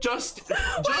 Steve, why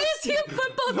is he a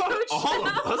football not coach all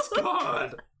now? of us,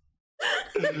 God.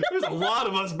 There's a lot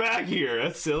of us back here.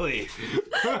 That's silly.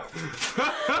 Oh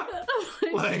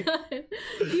my Like- God.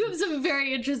 You have some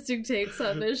very interesting takes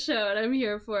on this show, and I'm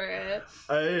here for it.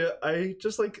 I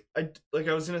just I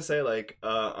was gonna say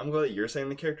I'm glad that you're saying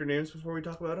the character names before we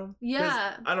talk about them.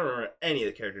 Yeah. I don't remember any of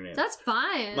the character names. That's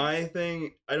fine. My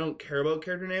thing, I don't care about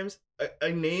character names. A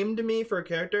name to me for a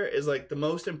character is like the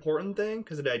most important thing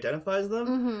because it identifies them,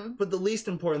 Mm-hmm. but the least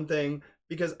important thing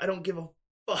because I don't give a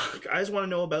fuck. I just want to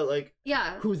know about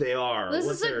Yeah. who they are. This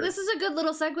is a good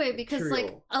little segue because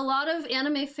material. a lot of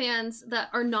anime fans that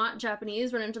are not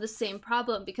Japanese run into the same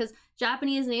problem because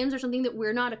Japanese names are something that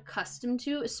we're not accustomed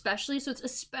to, especially so it's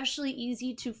especially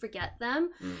easy to forget them.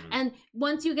 Mhm. And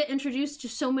once you get introduced to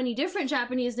so many different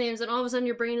Japanese names, then all of a sudden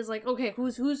your brain is like, okay,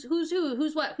 who's who,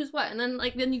 who's what, and then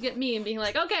then you get me and being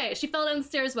like, okay, she fell down the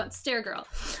stairs once, stair girl.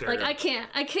 I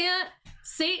can't.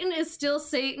 Satan is still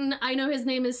Satan. I know his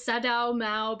name is Sadao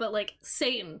Mao, but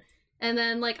Satan. And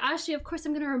then Ashi, of course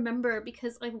I'm gonna remember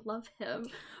because I love him.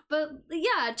 But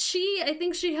yeah, Chi, I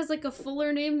think she has a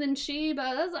fuller name than Chi,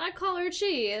 but I call her Chi,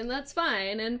 and that's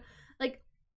fine. And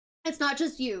it's not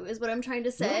just you, is what I'm trying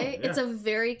to say. No, yeah. It's a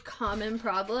very common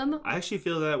problem. I actually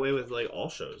feel that way with all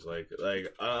shows.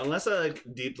 Unless I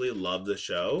deeply love the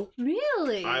show,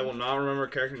 Really? I will not remember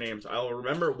character names. I will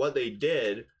remember what they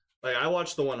did. I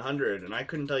watched the 100 and I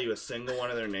couldn't tell you a single one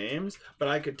of their names, but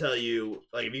I could tell you,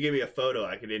 if you gave me a photo,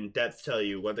 I could in depth tell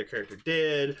you what their character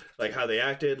did, how they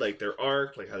acted, their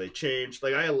arc, how they changed.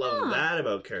 I love that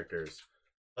about characters.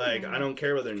 I don't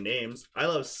care about their names. I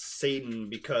love Satan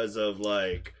because of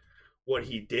what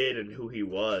he did and who he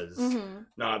was,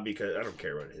 not because I don't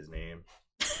care about his name.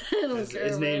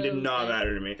 His name did not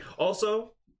matter to me.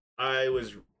 Also, I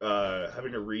was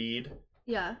having to read.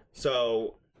 Yeah.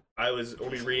 So I was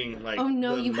only reading oh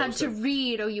no, you had to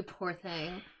read. Oh, you poor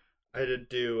thing. I had to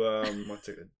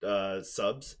do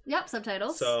subs. Yep,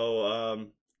 subtitles. So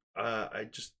I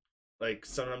just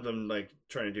sometimes I'm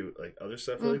trying to do other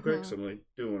stuff really quick. So I'm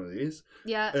doing one of these.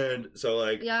 Yeah. And so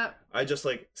yeah. I just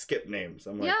skip names.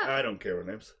 I'm Yeah. I don't care what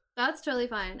names. That's totally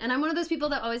fine. And I'm one of those people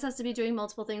that always has to be doing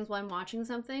multiple things while I'm watching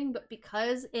something. But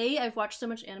because A, I've watched so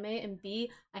much anime, and B,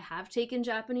 I have taken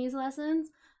Japanese lessons.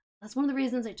 That's one of the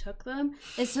reasons I took them.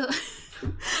 And so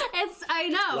I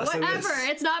know, Lesson whatever. is-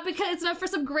 It's not for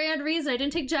some grand reason. I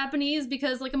didn't take Japanese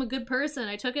because I'm a good person.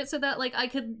 I took it so that I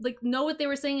could know what they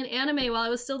were saying in anime while I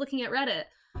was still looking at Reddit.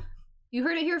 You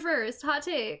heard it here first. Hot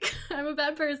take. I'm a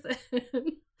bad person.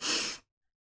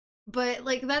 But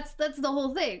that's the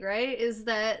whole thing, right? Is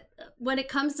that when it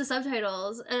comes to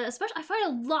subtitles, especially I find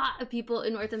a lot of people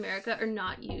in North America are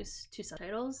not used to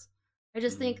subtitles. I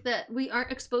just think that we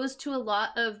aren't exposed to a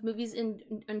lot of movies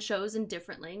and shows in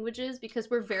different languages because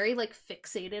we're very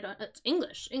fixated on it's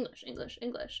English.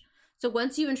 So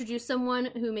once you introduce someone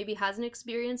who maybe hasn't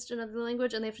experienced another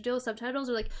language and they have to deal with subtitles,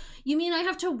 they're like, you mean I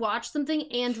have to watch something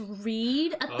and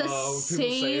read at the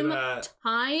same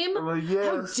time? Yes.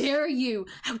 How dare you?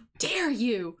 How dare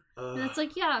you? And it's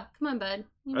yeah, come on, bud.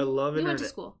 I love you went to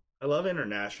school. I love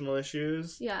international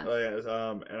issues. Yeah.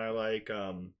 And I like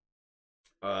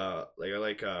I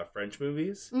like French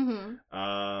movies.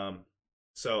 Mm-hmm.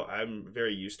 So I'm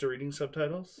very used to reading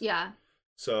subtitles. Yeah.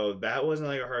 So that wasn't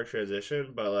like a hard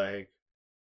transition, but like,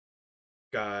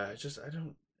 God, I just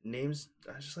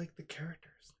like the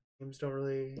characters. Names don't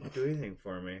really do anything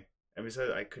for me. And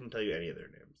besides, I couldn't tell you any of their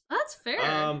names. That's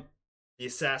fair. The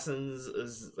assassins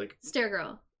is like Stare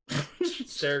Girl.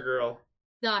 Stare Girl.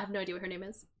 No, I have no idea what her name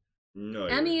is. No.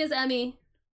 Emmy is Emmy.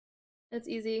 That's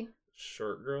easy.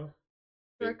 Short Girl.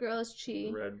 Short Girl is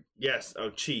Chi. Red. Yes. Oh,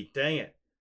 Chi. Dang it.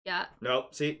 Yeah.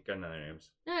 Nope. See, got none names.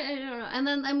 No, I don't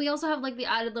know. And we also have like the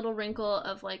added little wrinkle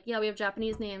of like, yeah, we have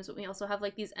Japanese names, but we also have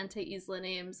like these Ente Isla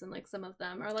names, and like some of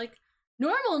them are like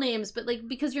normal names, but like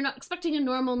because you're not expecting a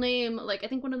normal name, like I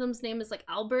think one of them's name is like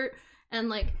Albert, and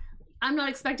like I'm not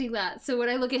expecting that. So when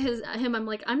I look at him, I'm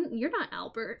like, you're not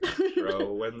Albert.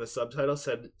 Bro, when the subtitle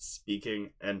said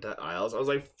speaking Enta Isles, I was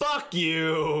like, fuck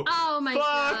you! Oh my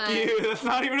god. Fuck you! That's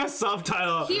not even a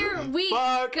subtitle. Here we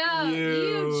fuck go.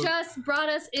 You just brought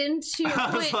us into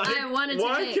a point I wanted to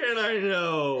why make. Can't I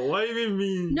know? Why do you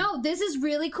mean? No, this is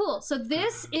really cool. So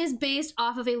this is based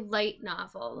off of a light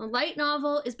novel. A light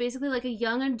novel is basically like a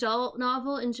young adult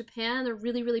novel in Japan. They're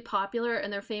really, really popular,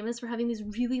 and they're famous for having these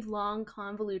really long,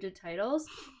 convoluted titles.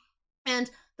 And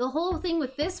the whole thing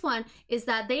with this one is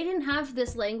that they didn't have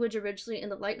this language originally in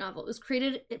the light novel. It was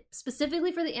created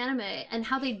specifically for the anime, and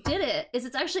how they did it is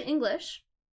it's actually English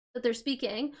that they're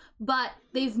speaking, but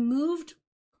they've moved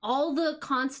all the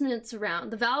consonants around.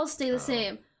 The vowels stay the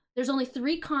same. There's only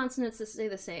 3 consonants that stay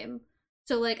the same.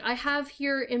 So like I have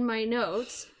here in my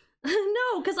notes,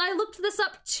 no, because I looked this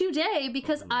up today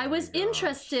because I was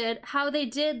interested how they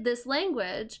did this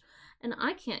language, and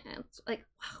I can't answer. Like,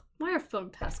 wow, why are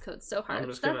phone passcodes so hard? I'm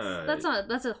just gonna,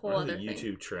 that's a whole other YouTube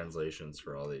thing. translations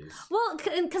for all these. Well,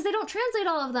 because they don't translate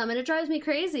all of them, and it drives me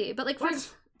crazy. But like,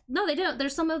 no, they don't.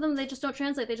 There's some of them they just don't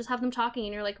translate. They just have them talking,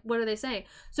 and you're like, what are they saying?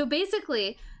 So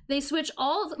basically, they switch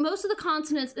most of the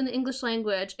consonants in the English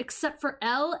language except for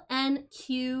L, N,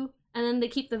 Q, and then they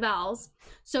keep the vowels.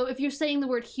 So if you're saying the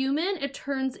word human, it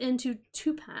turns into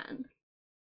tupan.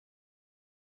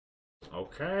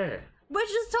 Okay. Which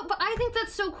is so, but I think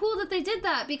that's so cool that they did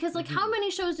that, because like how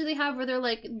many shows do they have where they're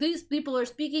like, these people are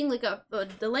speaking like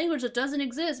the language that doesn't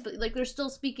exist, but like they're still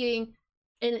speaking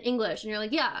in English, and you're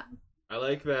like, yeah. I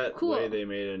like that cool. way they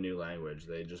made a new language.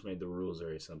 They just made the rules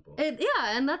very simple. Yeah,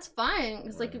 and that's fine.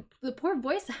 It's like the poor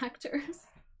voice actors.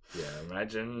 Yeah,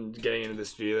 imagine getting into the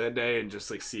studio that day and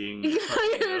just like seeing. You're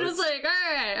just like,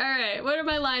 all right, what are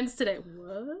my lines today?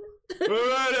 What? All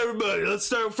right, everybody, let's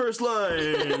start first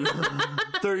line.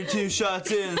 32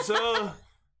 shots in, so.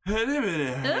 And that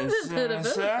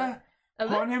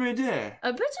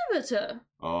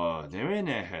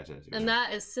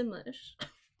is Simlish.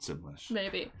 Simlish.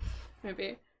 Maybe.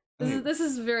 This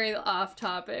is very off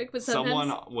topic, but sometimes...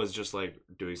 Someone was just like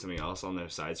doing something else on their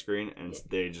side screen, and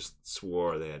they just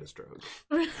swore they had a stroke.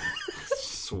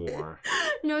 Swore.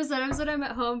 No, sometimes when I'm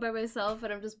at home by myself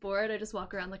and I'm just bored, I just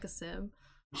walk around like a sim.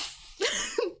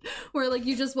 Where like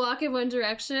you just walk in one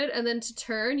direction, and then to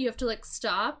turn you have to like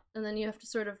stop, and then you have to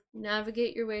sort of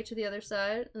navigate your way to the other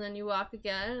side, and then you walk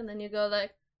again, and then you go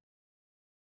like...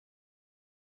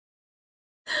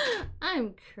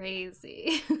 I'm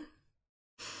crazy.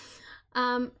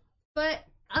 But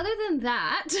other than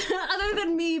that, other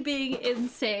than me being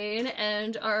insane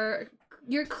and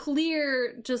your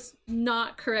clear, just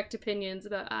not correct opinions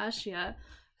about Ashia,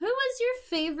 who was your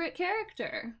favorite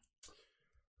character?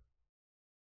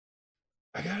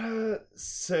 I gotta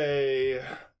say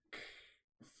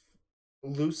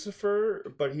Lucifer,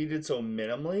 but he did so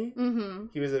minimally. Mm-hmm.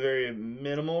 He was a very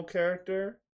minimal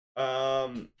character.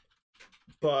 But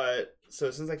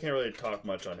so since I can't really talk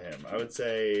much on him, I would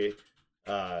say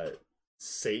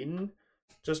Satan,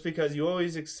 just because you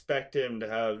always expect him to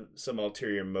have some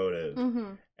ulterior motive,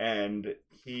 and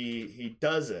he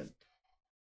doesn't.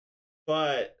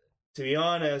 But to be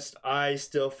honest, I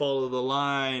still follow the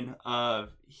line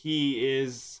of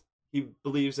he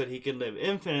believes that he can live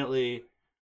infinitely.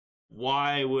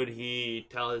 Why would he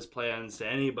tell his plans to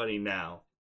anybody now?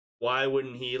 Why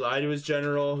wouldn't he lie to his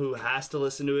general who has to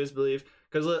listen to his belief?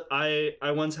 Because I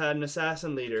once had an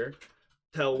assassin leader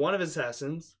tell one of his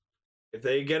assassins, if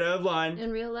they get out of line...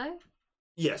 In real life?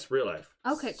 Yes, real life.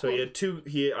 Okay, so cool.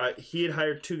 he had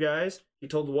hired 2 guys. He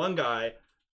told one guy,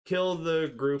 kill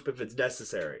the group if it's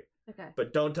necessary. Okay.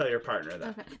 But don't tell your partner that.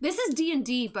 Okay. This is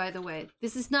D&D, by the way.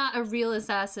 This is not a real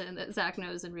assassin that Zack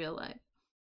knows in real life.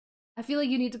 I feel like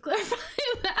you need to clarify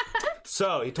that.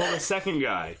 So, he told the second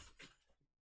guy.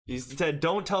 He said,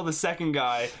 don't tell the second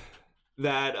guy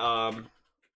that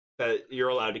that you're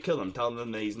allowed to kill them. Tell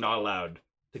them that he's not allowed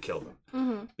to kill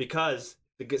them. Because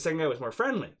the second guy was more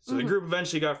friendly. So the group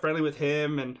eventually got friendly with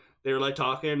him, and they were like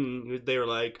talking, and they were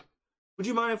like, would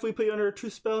you mind if we put you under a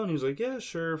truth spell? And he was like, yeah,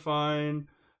 sure, fine.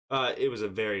 It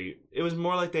was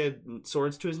more like they had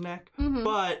swords to his neck,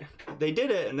 but they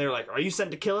did it, and they were like, are you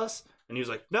sent to kill us? And he was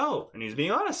like, no, and he was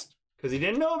being honest, because he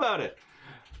didn't know about it.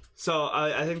 So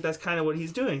I think that's kind of what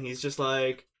he's doing. He's just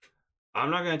like,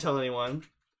 I'm not going to tell anyone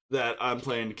that I'm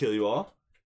planning to kill you all,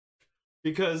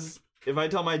 because if I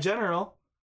tell my general,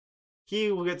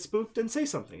 he will get spooked and say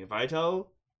something. If I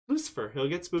tell Lucifer, he'll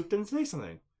get spooked and say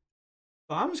something.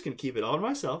 So I'm just going to keep it all to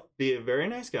myself, be a very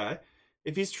nice guy.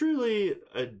 If he's truly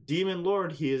a demon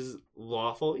lord, he is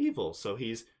lawful evil. So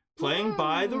he's playing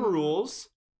by the rules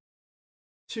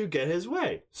to get his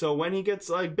way. So when he gets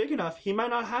like big enough, he might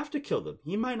not have to kill them.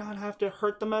 He might not have to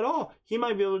hurt them at all. He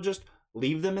might be able to just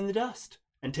leave them in the dust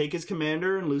and take his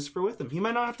commander and Lucifer with him. He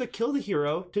might not have to kill the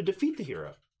hero to defeat the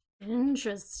hero.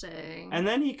 Interesting. And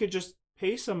then he could just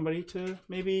pay somebody to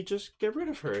maybe just get rid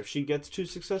of her if she gets too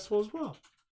successful as well.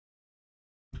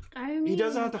 I mean, he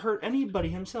doesn't have to hurt anybody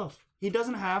himself. He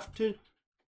doesn't have to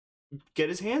get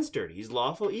his hands dirty. He's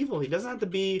lawful evil. He doesn't have to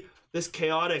be this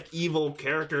chaotic evil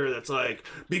character that's like,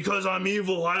 because I'm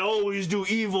evil, I always do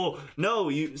evil.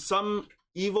 No, some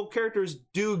evil characters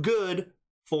do good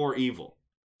for evil.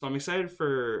 So I'm excited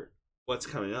for what's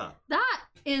coming up. That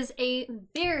is a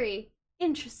very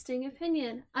interesting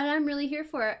opinion, and I'm really here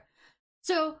for it.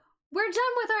 So we're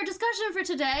done with our discussion for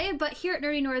today, but here at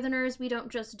Nerdy Northerners, we don't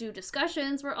just do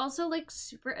discussions, we're also like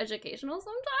super educational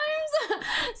sometimes.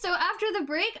 So after the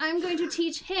break, I'm going to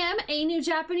teach him a new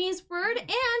Japanese word and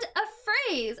a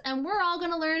phrase, and we're all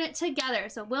gonna learn it together.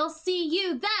 So we'll see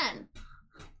you then.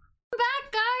 Come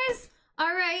back, guys.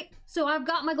 All right, so I've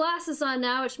got my glasses on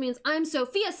now, which means I'm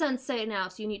Sophia Sensei now,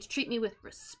 so you need to treat me with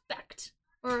respect.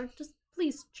 Or just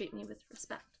please treat me with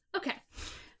respect. Okay.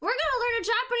 We're gonna learn a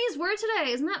Japanese word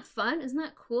today. Isn't that fun? Isn't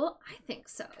that cool? I think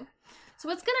so. So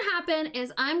what's gonna happen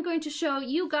is I'm going to show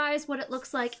you guys what it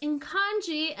looks like in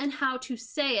kanji and how to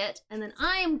say it, and then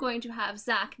I am going to have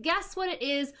Zach guess what it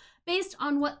is based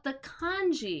on what the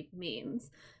kanji means.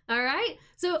 All right,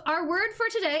 so our word for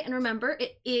today, and remember,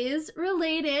 it is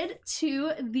related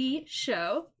to the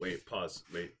show. Wait, pause.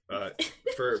 Wait.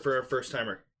 For a first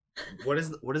timer, what is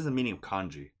the meaning of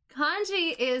kanji?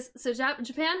 Kanji is, so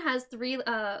Japan has 3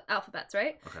 alphabets,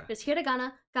 right? Okay. There's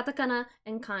hiragana, katakana,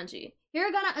 and kanji.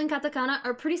 Hiragana and katakana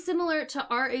are pretty similar to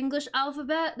our English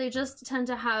alphabet. They just tend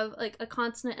to have like a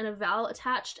consonant and a vowel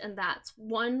attached, and that's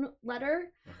one letter.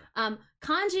 Okay.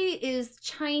 Kanji is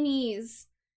Chinese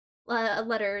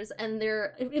letters, and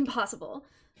they're impossible.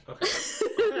 Okay.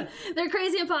 They're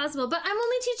crazy impossible, but I'm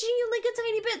only teaching you like a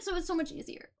tiny bit, so it's so much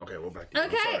easier. Okay, well, back to you.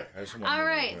 Okay. All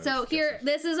right, so here,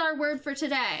 this is our word for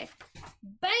today.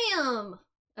 Bam!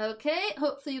 Okay,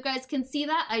 hopefully you guys can see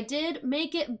that. I did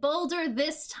make it bolder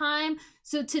this time.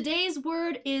 So today's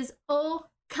word is okane.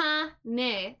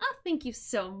 Oh, thank you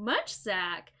so much,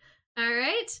 Zach. All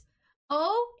right.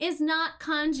 O is not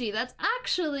kanji. That's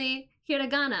actually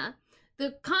hiragana.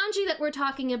 The kanji that we're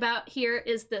talking about here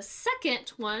is the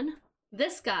second one,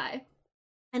 this guy,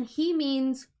 and he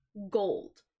means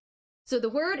gold. So the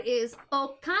word is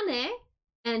okane,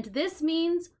 and this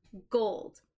means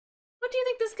gold. What do you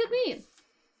think this could mean?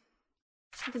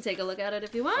 You can take a look at it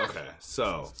if you want. Okay,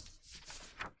 so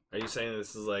are you saying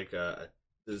this is like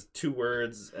there's 2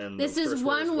 words and this is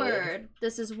one word.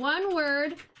 This is one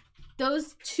word.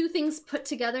 Those 2 things put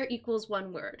together equals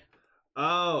one word.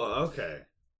 Oh, okay.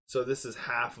 So this is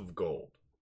half of gold.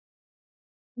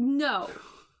 No,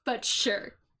 but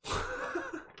sure.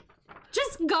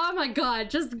 Oh my god,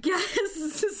 just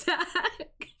guess,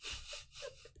 Zach.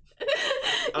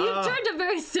 You've turned a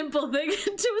very simple thing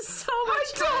into so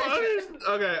much time.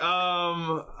 Okay,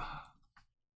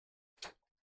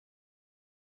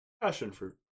 passion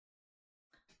fruit.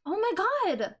 Oh my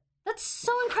god, that's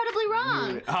so incredibly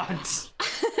wrong.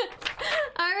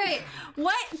 All right,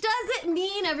 what does it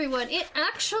mean, everyone? It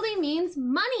actually means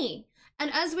money. And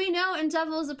as we know in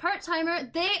Devil's a Part-Timer,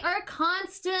 they are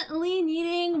constantly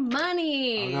needing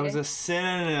money. Oh, that was a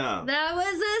synonym. That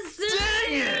was a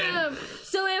synonym.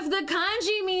 So if the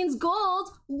kanji means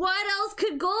gold, what else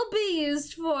could gold be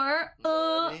used for?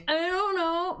 I don't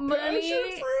know. Money.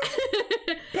 Passion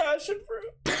fruit. Passion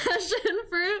fruit. Passion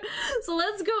fruit. So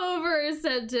let's go over our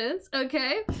sentence,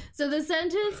 okay? So the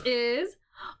sentence is,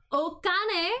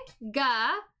 okane ga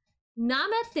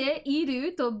namete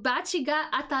iru to bachi ga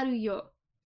ataru yo.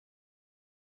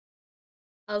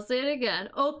 I'll say it again.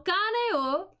 Okane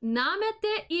o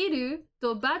namete iru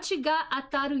to bachi ga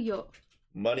ataru yo.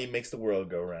 Money makes the world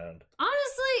go round.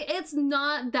 Honestly, it's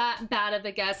not that bad of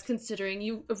a guess considering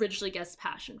you originally guessed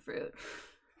passion fruit.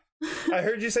 I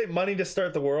heard you say money to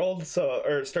start the world,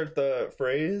 or start the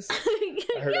phrase.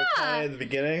 I heard it kind of at the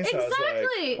beginning, so exactly. I was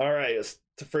like, all right, it's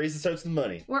the phrase that starts with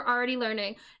money. We're already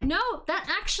learning. No, that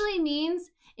actually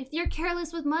means if you're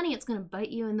careless with money, it's going to bite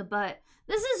you in the butt.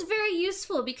 This is very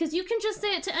useful because you can just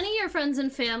say it to any of your friends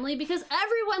and family because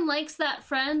everyone likes that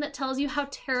friend that tells you how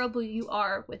terrible you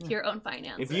are with your own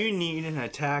finances. If you need an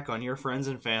attack on your friends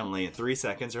and family in 3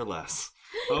 seconds or less.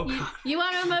 Oh, God. You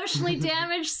want to emotionally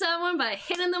damage someone by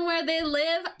hitting them where they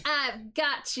live? I've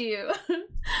got you. Well,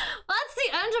 that's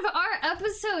the end of our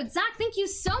episode. Zach, thank you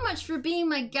so much for being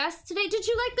my guest today. Did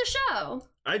you like the show?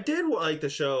 I did like the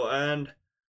show, and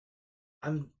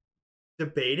I'm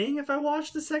debating if I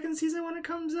watch the second season when it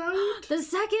comes out. The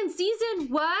second season?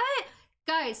 What?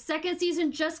 Guys, second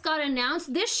season just got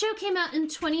announced. This show came out in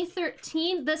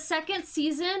 2013. The second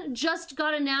season just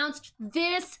got announced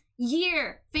this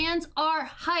year. Fans are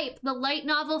hype. The light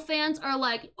novel fans are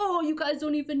like, oh, you guys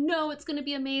don't even know. It's going to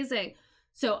be amazing.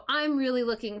 So I'm really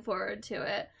looking forward to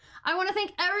it. I want to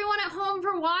thank everyone at home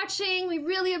for watching. We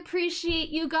really appreciate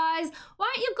you guys.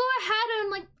 Why don't you go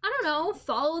ahead and, I don't know,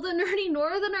 follow the Nerdy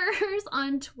Northerners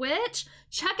on Twitch.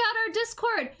 Check out our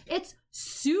Discord. It's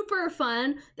super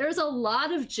fun. There's a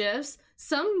lot of GIFs.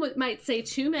 Some might say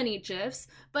too many GIFs,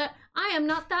 but I am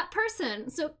not that person.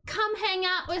 So come hang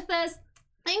out with us.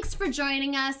 Thanks for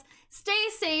joining us. Stay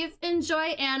safe, enjoy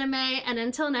anime, and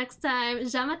until next time,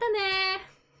 jamatane!